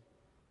test you.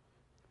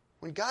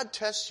 When God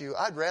tests you,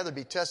 I'd rather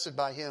be tested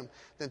by Him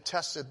than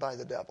tested by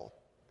the devil.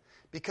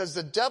 Because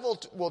the devil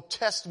will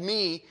test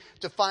me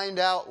to find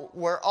out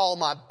where all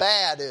my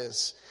bad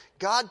is.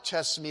 God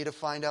tests me to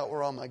find out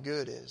where all my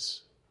good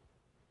is.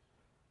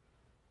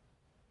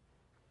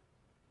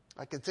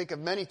 I can think of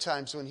many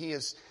times when He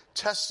has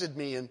tested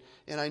me and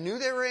I knew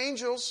they were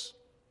angels.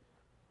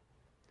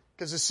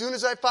 Because as soon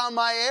as I found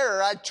my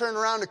error, I'd turn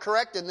around to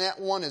correct it and that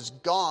one is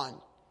gone.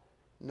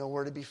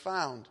 Nowhere to be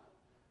found.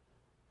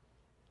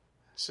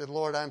 I said,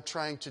 Lord, I'm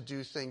trying to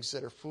do things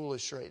that are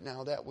foolish right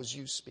now. That was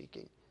you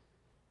speaking.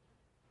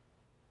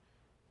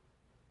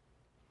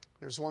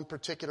 There's one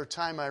particular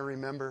time I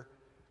remember.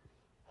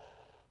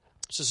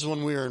 This is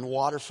when we were in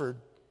Waterford.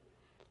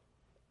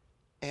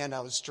 And I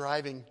was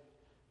driving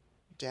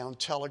down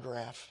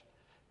Telegraph.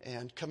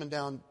 And coming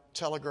down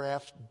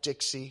Telegraph,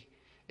 Dixie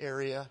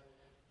area.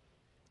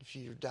 If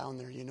you're down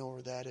there, you know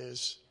where that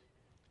is.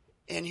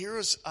 And here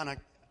was it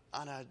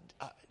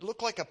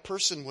looked like a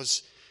person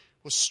was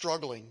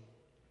struggling,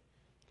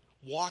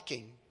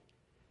 walking,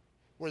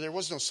 where there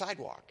was no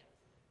sidewalk.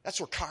 That's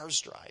where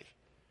cars drive.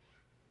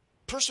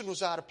 Person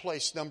was out of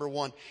place, number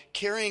one,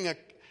 carrying a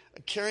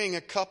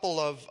couple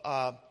of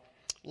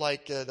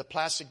the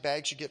plastic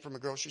bags you get from a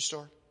grocery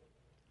store.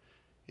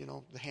 You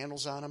know, the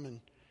handles on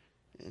them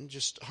and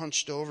just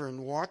hunched over and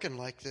walking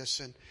like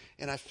this.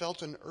 And I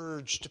felt an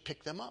urge to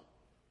pick them up.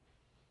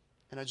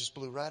 And I just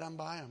blew right on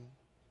by them.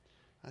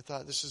 I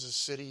thought, this is a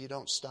city you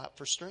don't stop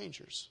for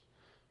strangers.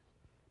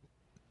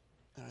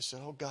 And I said,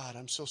 oh God,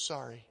 I'm so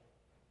sorry.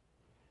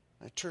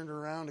 I turned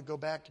around to go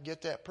back to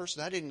get that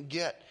person. I didn't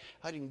get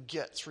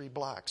 3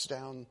 blocks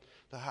down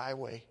the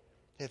highway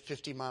at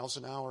 50 miles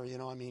an hour.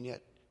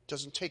 It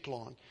doesn't take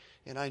long.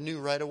 And I knew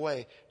right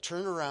away.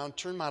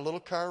 Turned my little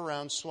car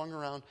around, swung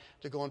around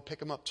to go and pick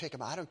them up, take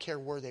them. I don't care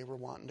where they were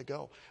wanting to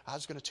go. I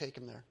was going to take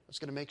them there. I was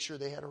going to make sure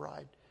they had a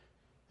ride.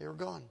 They were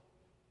gone.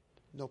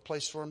 No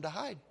place for them to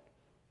hide.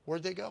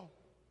 Where'd they go?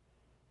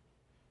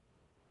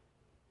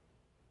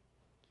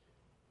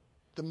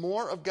 The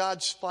more of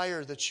God's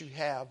fire that you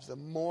have, the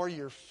more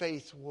your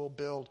faith will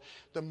build.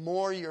 The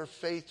more your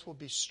faith will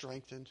be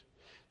strengthened.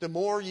 The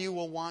more you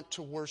will want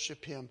to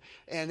worship Him.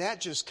 And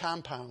that just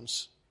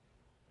compounds.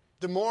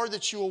 The more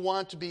that you will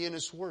want to be in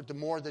His Word, the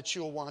more that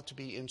you will want to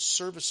be in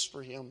service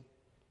for Him,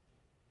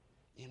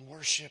 in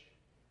worship.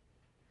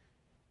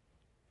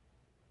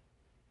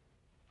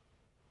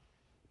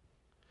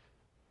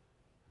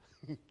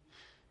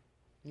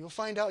 You'll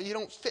find out you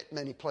don't fit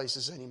many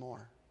places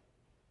anymore.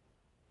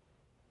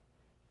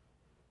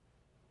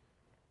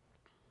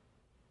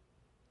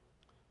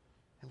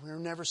 And we were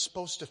never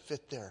supposed to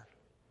fit there.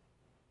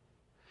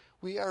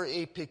 We are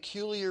a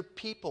peculiar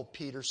people,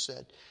 Peter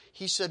said.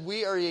 He said,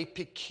 we are a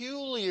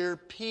peculiar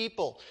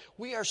people.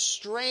 We are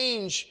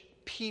strange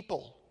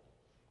people.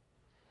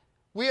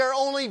 We are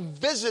only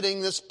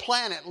visiting this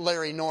planet,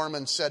 Larry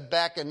Norman said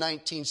back in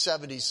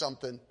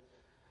 1970-something.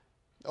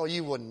 Oh,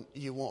 you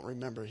won't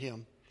remember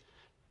him.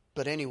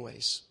 But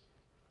anyways,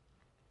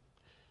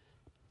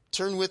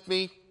 turn with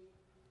me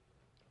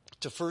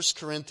to 1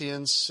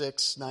 Corinthians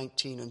 6,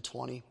 19 and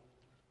 20.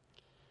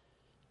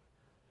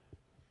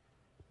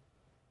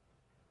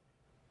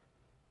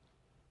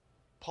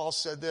 Paul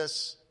said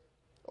this,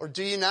 Or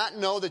do you not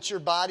know that your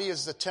body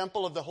is the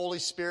temple of the Holy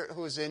Spirit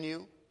who is in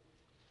you,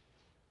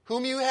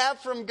 whom you have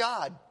from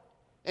God,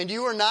 and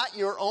you are not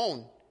your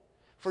own?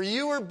 For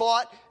you were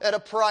bought at a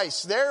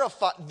price.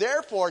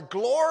 Therefore,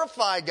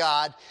 glorify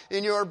God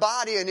in your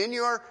body and in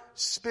your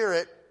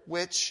spirit,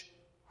 which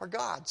are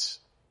God's.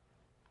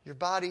 Your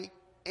body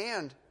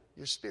and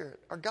your spirit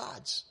are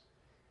God's.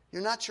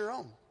 You're not your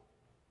own.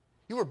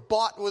 You were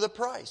bought with a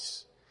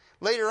price.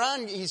 Later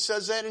on, he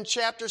says that in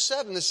chapter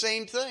 7, the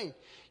same thing.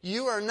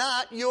 You are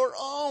not your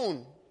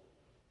own.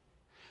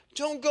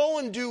 Don't go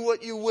and do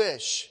what you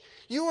wish.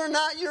 You are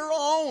not your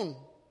own.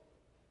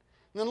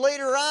 And then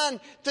later on,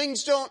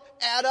 things don't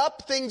add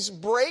up, things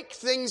break,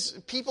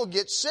 people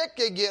get sick,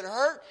 they get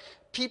hurt,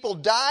 people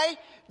die,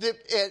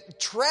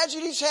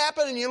 tragedies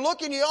happen, and you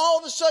look and all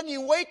of a sudden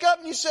you wake up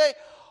and you say,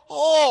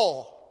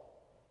 oh,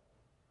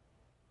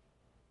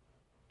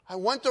 I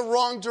went the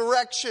wrong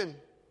direction.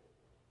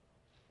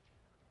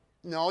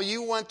 No,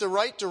 you went the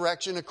right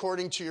direction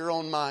according to your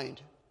own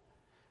mind.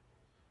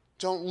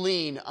 Don't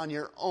lean on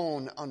your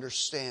own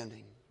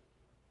understanding.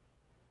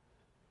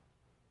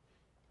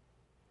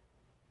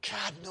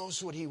 God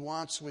knows what He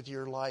wants with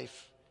your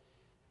life.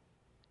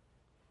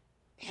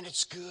 And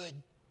it's good.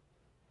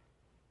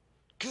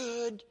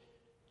 Good.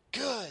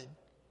 Good.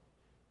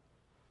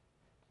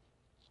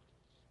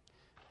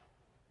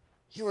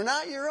 You are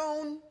not your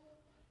own.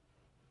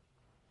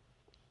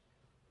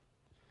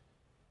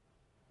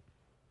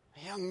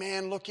 A young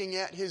man looking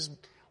at his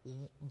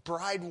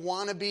bride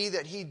wannabe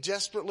that he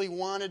desperately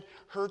wanted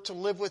her to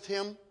live with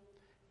him,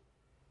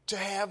 to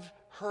have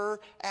her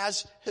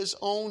as his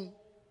own.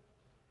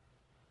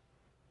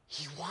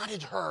 He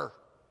wanted her.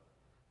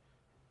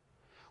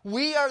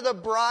 We are the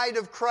bride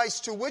of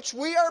Christ to which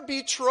we are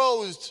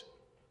betrothed.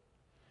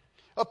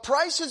 A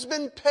price has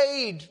been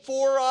paid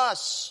for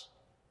us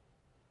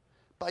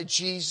by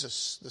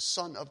Jesus, the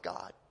Son of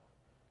God.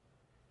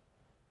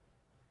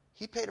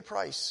 He paid a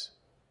price.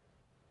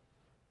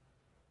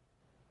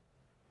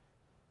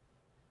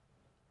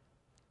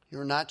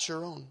 You're not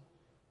your own.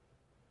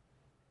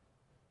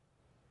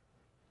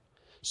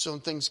 So when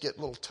things get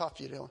a little tough,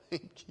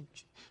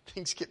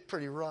 things get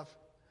pretty rough.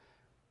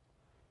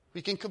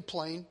 We can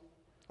complain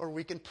or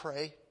we can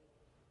pray,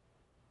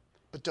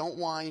 but don't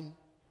whine.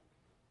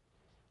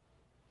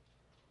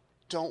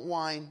 Don't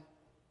whine.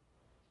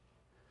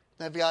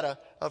 I've got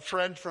a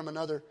friend from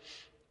another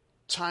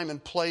time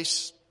and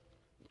place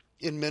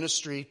in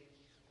ministry,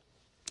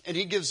 and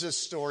he gives this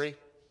story.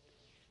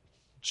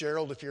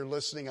 Gerald, if you're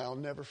listening, I'll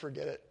never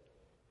forget it.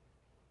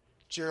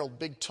 Gerald,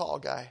 big, tall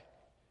guy,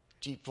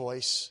 deep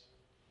voice.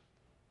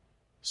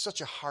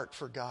 Such a heart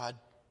for God.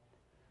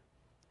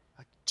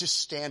 I just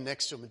stand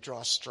next to him and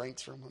draw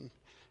strength from him.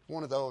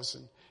 One of those.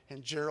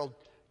 And Gerald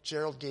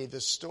gave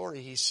this story.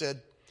 He said,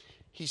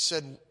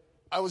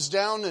 I was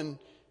down in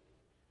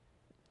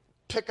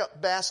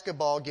pickup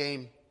basketball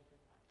game.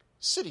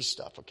 City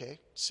stuff, okay?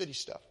 City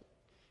stuff.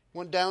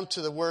 Went down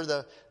to where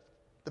the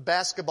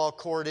basketball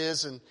court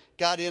is and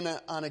got in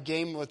on a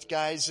game with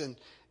guys.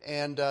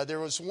 And there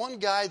was one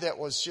guy that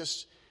was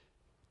just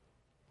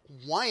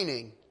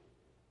whining.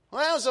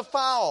 Well, that was a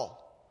foul.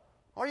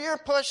 Or you're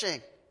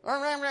pushing.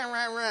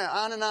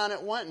 On and on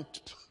it went. And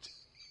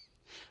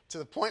to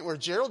the point where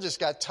Gerald just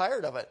got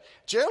tired of it.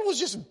 Gerald was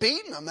just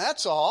beating him,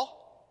 that's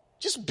all.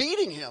 Just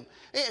beating him.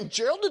 And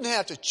Gerald didn't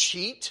have to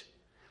cheat.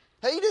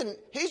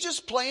 He's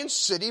just playing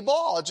city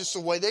ball. It's just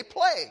the way they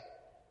play.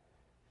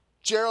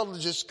 Gerald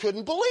just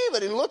couldn't believe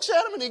it. He looks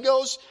at him and he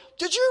goes,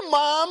 did your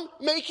mom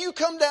make you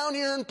come down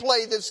here and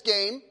play this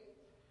game?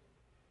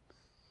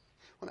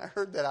 When I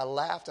heard that, I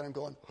laughed and I'm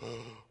going,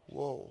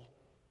 whoa.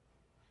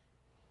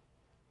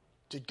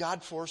 Did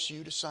God force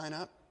you to sign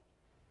up?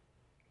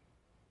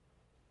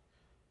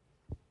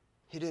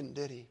 He didn't,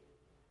 did He?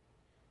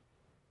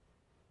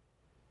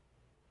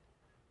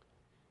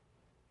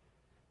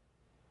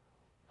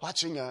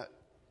 Watching a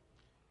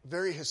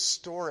very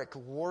historic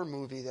war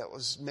movie that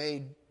was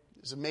made.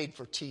 It was a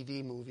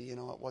made-for-TV movie, it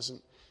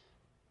wasn't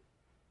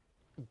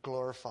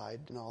glorified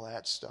and all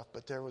that stuff.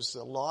 But there was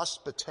the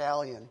Lost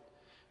Battalion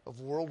of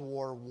World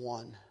War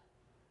I.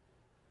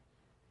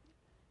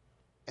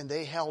 And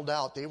they held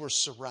out. They were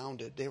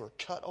surrounded. They were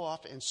cut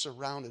off and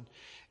surrounded.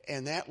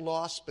 And that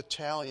Lost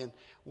Battalion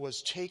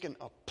was taken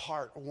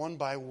apart one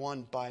by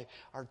one by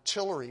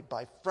artillery,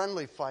 by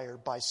friendly fire,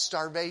 by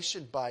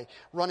starvation, by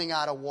running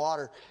out of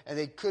water. And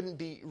they couldn't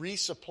be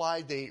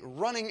resupplied. They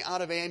running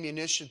out of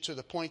ammunition to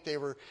the point they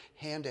were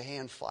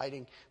hand-to-hand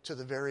fighting to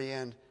the very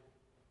end.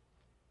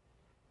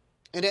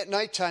 And at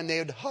nighttime they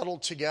had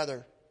huddled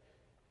together.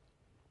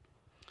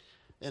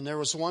 And there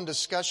was one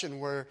discussion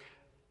where,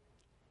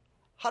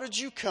 how did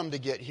you come to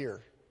get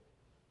here?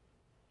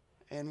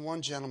 And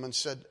one gentleman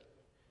said,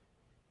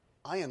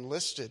 I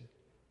enlisted.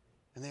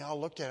 And they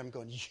all looked at him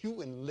going,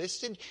 you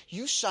enlisted?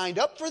 You signed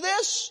up for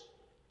this?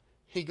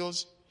 He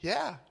goes,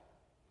 yeah.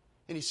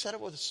 And he said it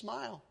with a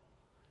smile.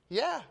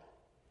 Yeah.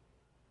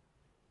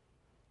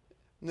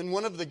 And then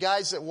one of the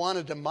guys that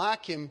wanted to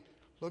mock him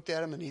looked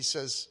at him and he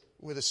says,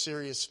 with a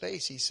serious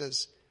face, he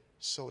says,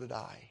 so did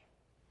I.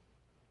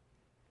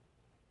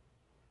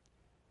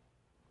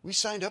 We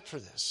signed up for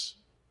this.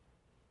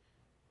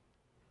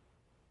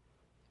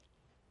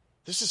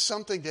 This is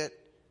something that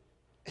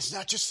is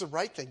not just the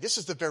right thing. This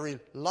is the very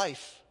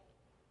life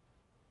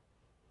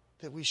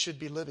that we should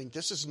be living.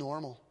 This is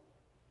normal.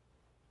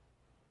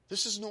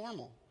 This is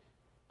normal.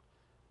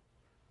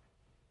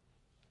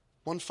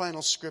 One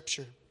final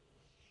scripture.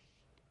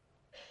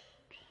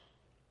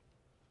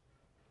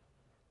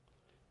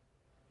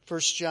 1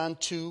 John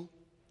 2,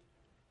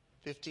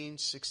 15,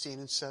 16,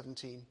 and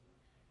 17.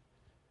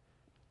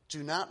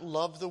 Do not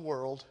love the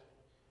world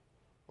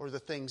or the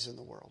things in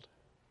the world.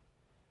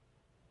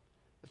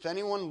 If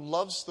anyone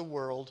loves the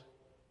world,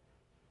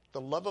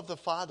 the love of the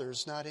Father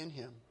is not in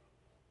him.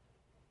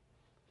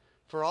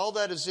 For all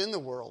that is in the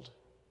world,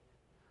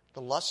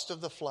 the lust of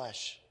the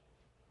flesh,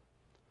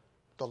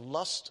 the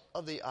lust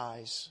of the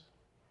eyes,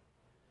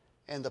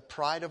 and the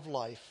pride of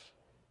life,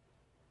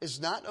 is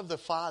not of the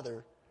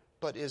Father,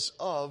 but is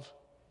of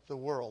the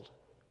world.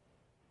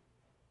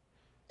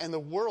 And the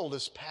world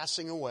is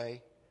passing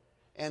away,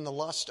 and the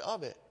lust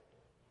of it.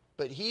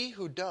 But he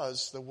who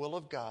does the will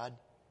of God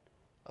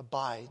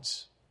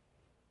abides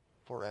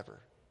forever.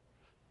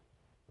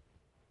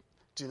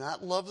 Do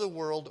not love the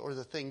world or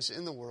the things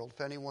in the world.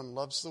 If anyone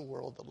loves the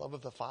world, the love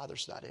of the Father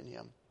is not in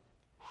him.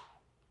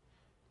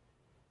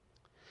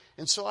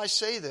 And so I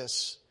say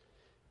this.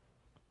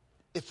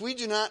 If we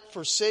do not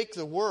forsake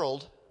the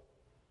world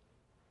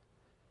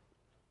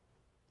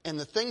and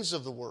the things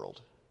of the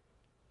world,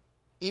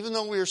 even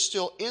though we are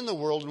still in the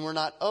world and we're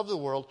not of the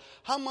world,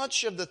 how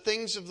much of the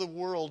things of the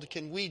world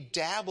can we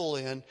dabble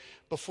in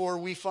before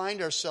we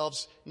find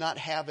ourselves not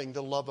having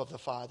the love of the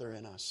Father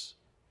in us?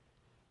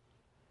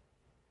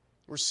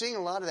 We're seeing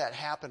a lot of that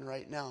happen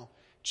right now.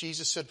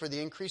 Jesus said, for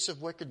the increase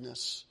of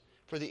wickedness,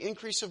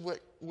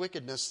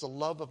 the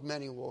love of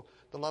many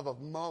the love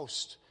of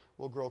most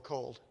will grow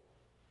cold.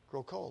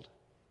 Grow cold.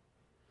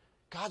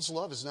 God's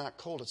love is not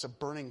cold, it's a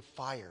burning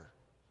fire.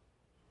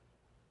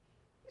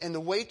 And the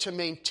way to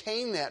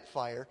maintain that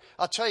fire,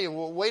 I'll tell you, the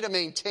way to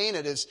maintain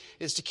it is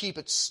to keep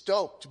it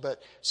stoked.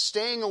 But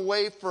staying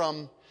away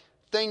from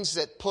things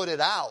that put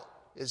it out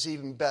is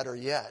even better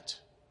yet.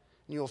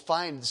 And you'll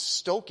find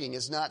stoking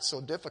is not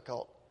so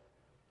difficult.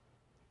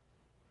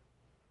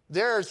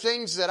 There are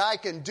things that I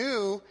can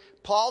do.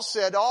 Paul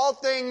said all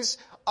things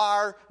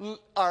are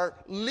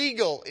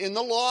legal in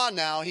the law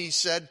now, he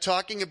said,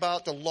 talking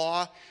about the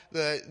law,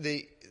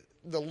 the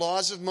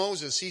laws of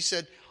Moses. He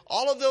said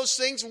all of those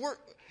things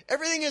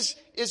everything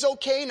is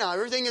okay now.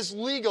 Everything is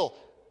legal,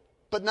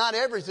 but not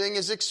everything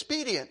is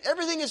expedient.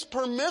 Everything is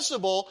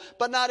permissible,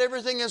 but not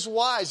everything is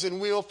wise. And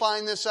we will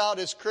find this out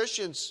as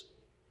Christians,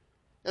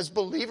 as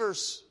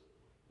believers,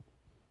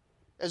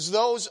 as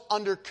those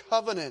under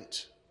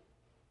covenant.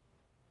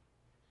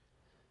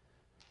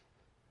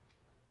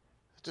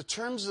 The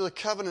terms of the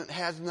covenant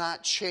have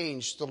not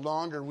changed the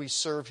longer we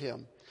serve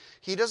Him.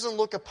 He doesn't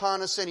look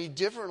upon us any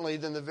differently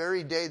than the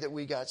very day that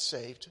we got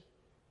saved.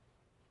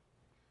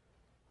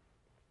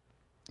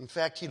 In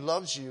fact, He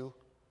loves you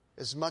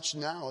as much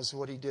now as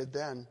what He did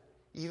then,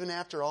 even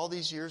after all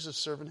these years of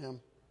serving Him.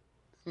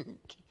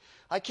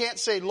 I can't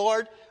say,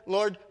 Lord,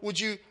 would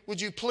you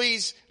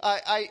please,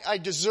 I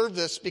deserve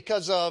this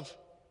because of,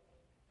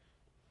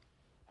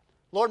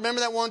 Lord,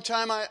 remember that one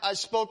time I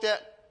spoke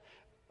that?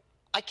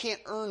 I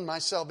can't earn my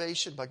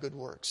salvation by good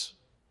works.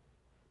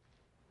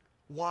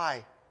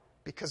 Why?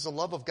 Because the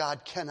love of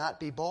God cannot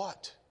be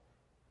bought.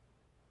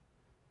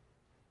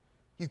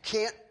 You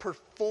can't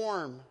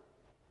perform.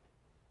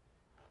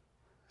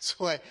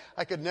 So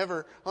I could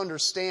never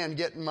understand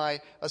getting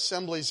my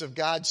Assemblies of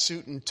God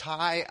suit and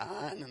tie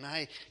on, and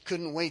I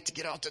couldn't wait to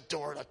get out the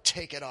door to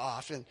take it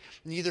off. And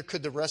neither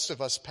could the rest of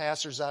us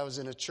pastors. I was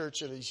in a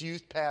church, and as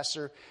youth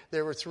pastor,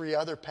 there were 3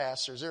 other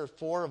pastors. There were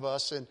 4 of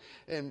us,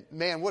 and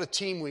man, what a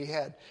team we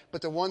had.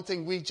 But the one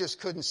thing we just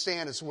couldn't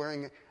stand is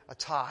wearing a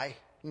tie.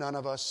 None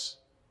of us.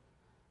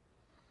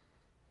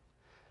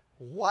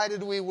 Why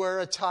did we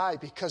wear a tie?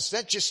 Because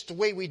that's just the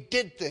way we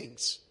did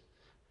things.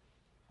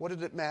 What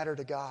did it matter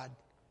to God?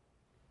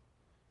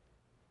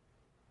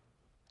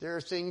 There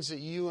are things that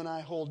you and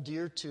I hold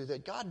dear to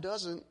that God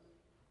doesn't.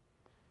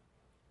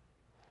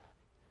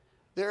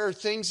 There are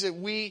things that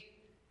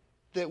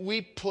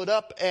we put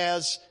up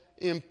as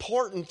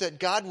important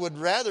that God would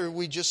rather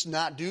we just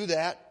not do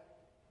that.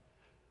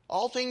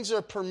 All things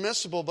are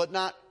permissible, but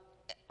not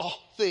all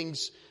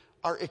things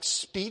are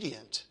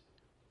expedient,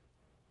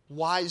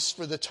 wise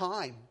for the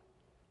time.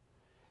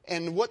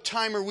 And what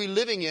time are we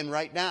living in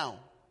right now?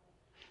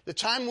 The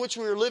time in which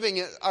we are living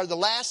in are the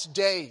last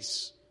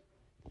days.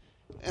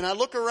 And I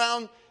look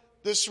around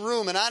this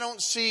room and I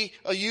don't see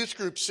a youth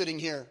group sitting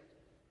here.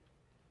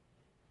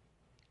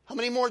 How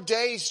many more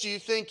days do you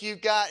think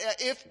you've got?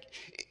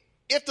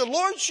 If the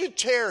Lord should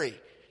tarry,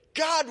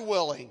 God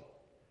willing,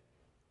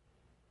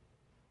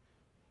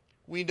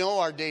 we know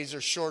our days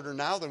are shorter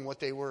now than what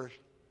they were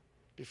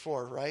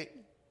before, right?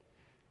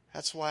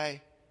 That's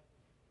why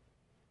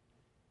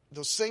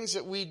those things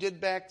that we did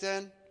back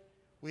then,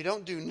 we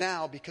don't do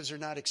now because they're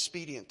not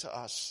expedient to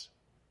us.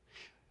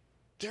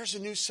 There's a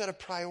new set of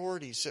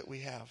priorities that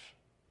we have.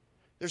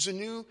 There's a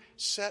new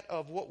set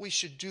of what we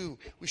should do.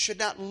 We should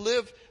not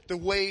live the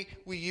way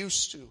we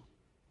used to.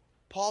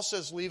 Paul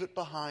says, leave it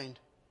behind.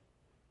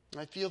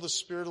 I feel the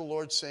Spirit of the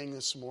Lord saying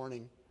this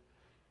morning,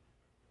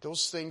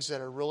 those things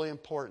that are really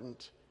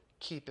important,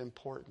 keep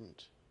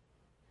important.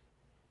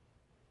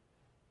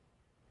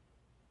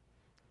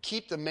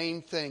 Keep the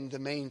main thing,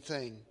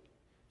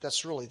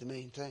 that's really the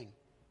main thing.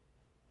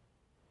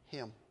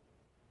 Him.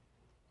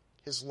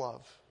 His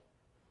love.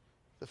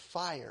 The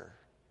fire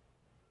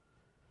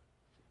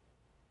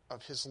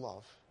of His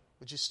love.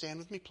 Would you stand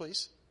with me,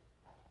 please?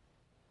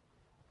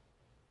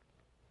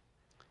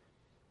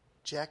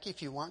 Jackie,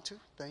 if you want to.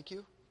 Thank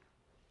you.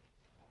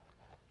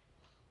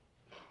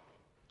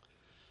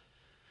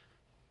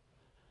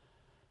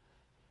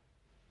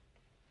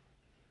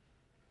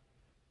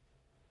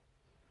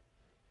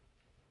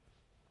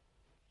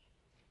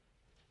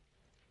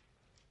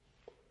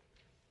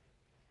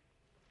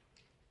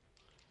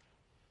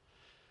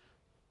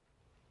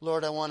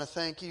 Lord, I want to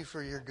thank you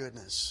for your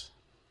goodness.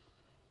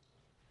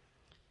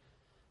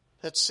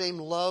 That same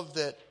love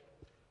that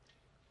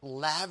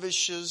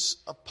lavishes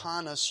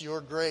upon us your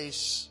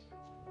grace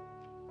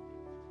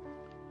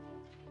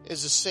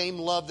is the same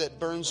love that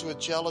burns with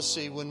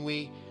jealousy when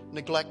we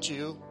neglect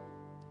you.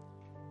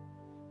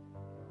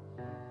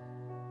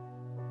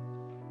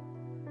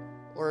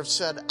 Or have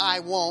said,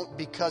 I won't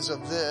because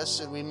of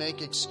this, and we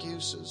make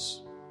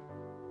excuses.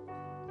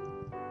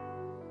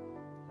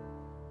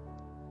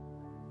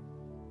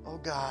 Oh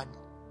God,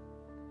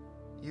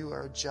 you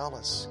are a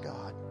jealous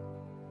God.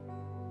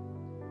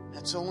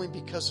 That's only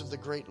because of the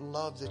great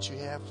love that you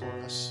have for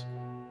us.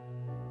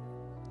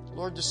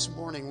 Lord, this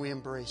morning we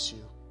embrace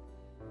you.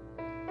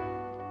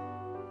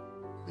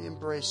 We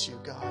embrace you,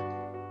 God.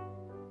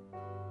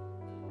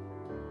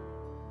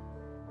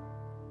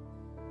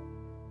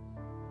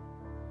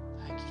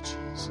 Thank you,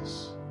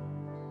 Jesus.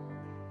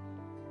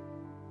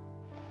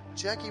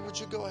 Jackie, would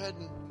you go ahead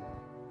and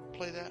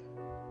play that?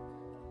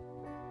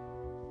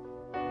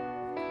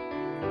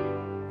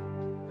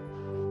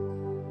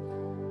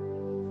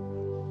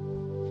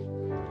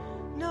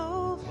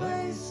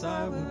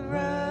 I would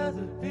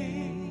rather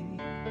be.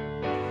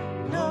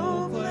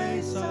 No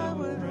place I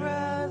would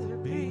rather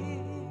be.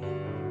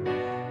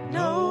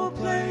 No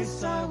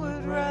place I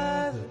would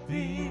rather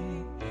be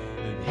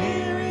than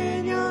here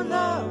in your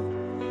love,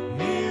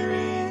 here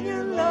in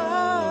your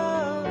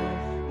love.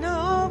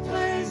 No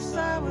place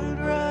I would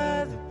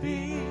rather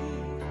be.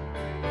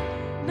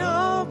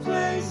 No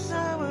place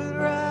I would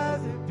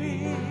rather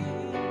be.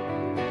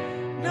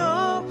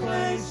 No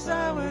place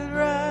I would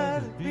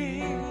rather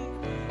be.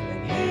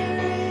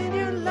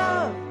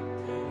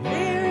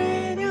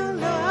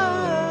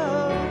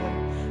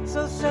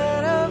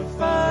 Set a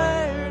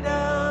fire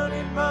down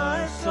in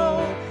my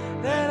soul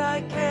that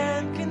I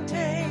can't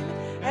contain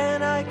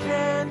and I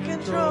can't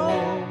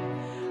control.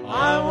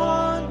 I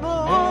want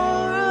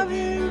more of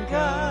you,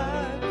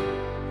 God.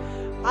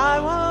 I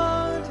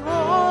want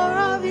more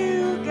of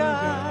you,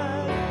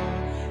 God.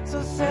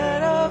 So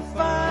set a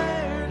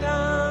fire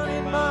down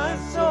in my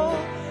soul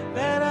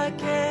that I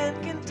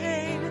can't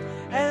contain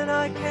and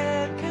I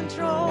can't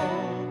control.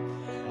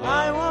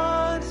 I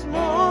want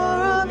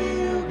more of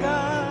you,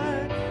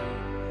 God.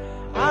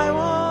 I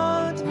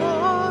want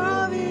more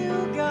of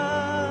you,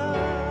 God.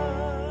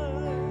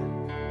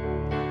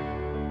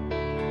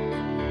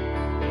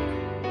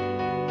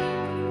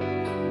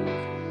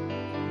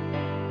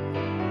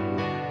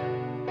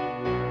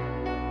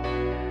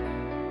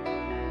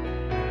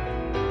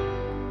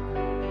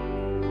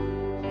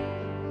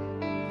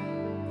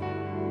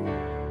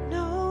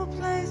 No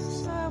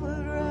place I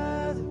would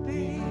rather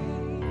be.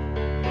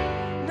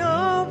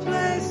 No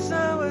place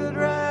I would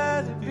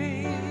rather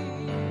be.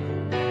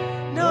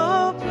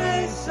 No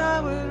place I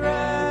would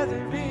rather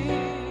be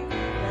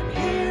than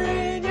here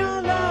in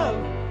your love,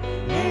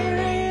 here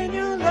in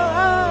your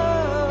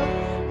love.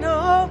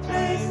 No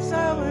place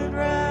I would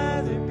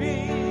rather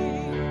be.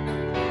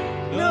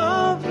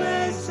 No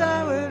place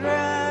I would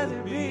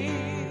rather be.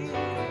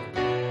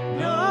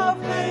 No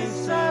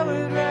place I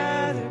would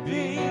rather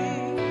be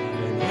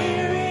than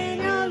here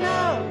in your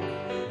love,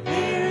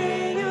 here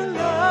in your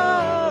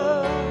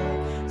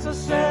love. So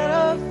set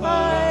a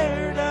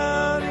fire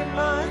down in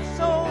my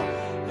soul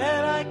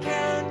that I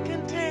can't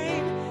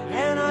contain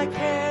and I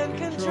can't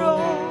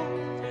control.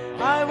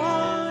 I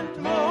want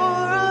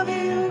more of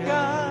you,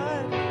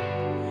 God.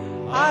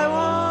 I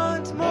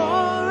want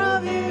more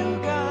of you,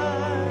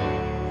 God.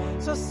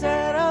 So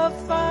set a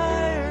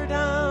fire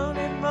down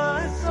in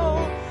my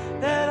soul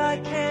that I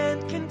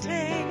can't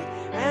contain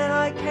and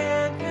I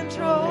can't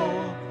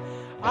control.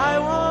 I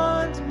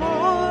want more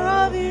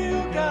of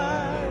you,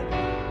 God.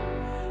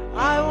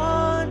 I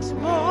want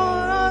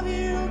more of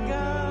you,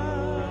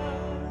 God.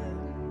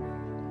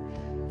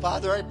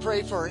 Father, I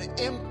pray for an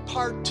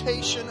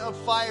impartation of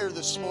fire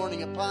this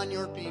morning upon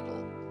your people.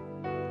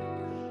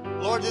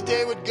 Lord, that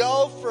they would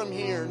go from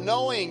here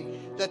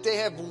knowing that they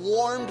have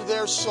warmed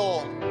their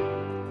soul,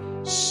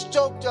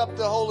 stoked up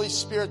the Holy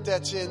Spirit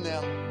that's in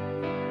them.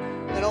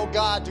 And oh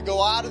God, to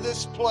go out of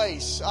this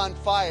place on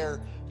fire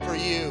for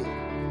you.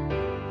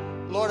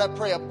 Lord, I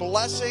pray a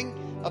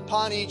blessing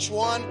upon each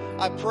one.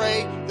 I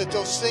pray that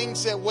those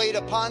things that wait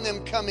upon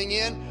them coming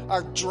in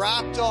are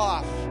dropped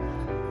off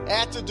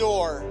at the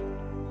door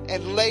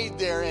and laid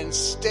there and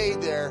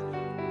stayed there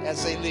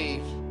as they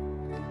leave.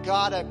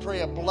 God, I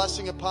pray a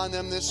blessing upon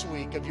them this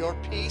week of your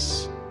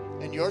peace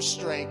and your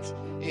strength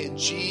in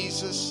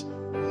Jesus'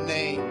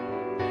 name.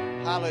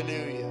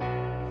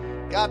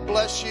 Hallelujah. God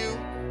bless you.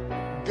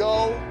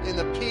 Go in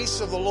the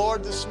peace of the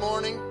Lord this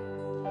morning.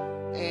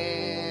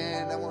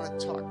 And I want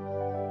to talk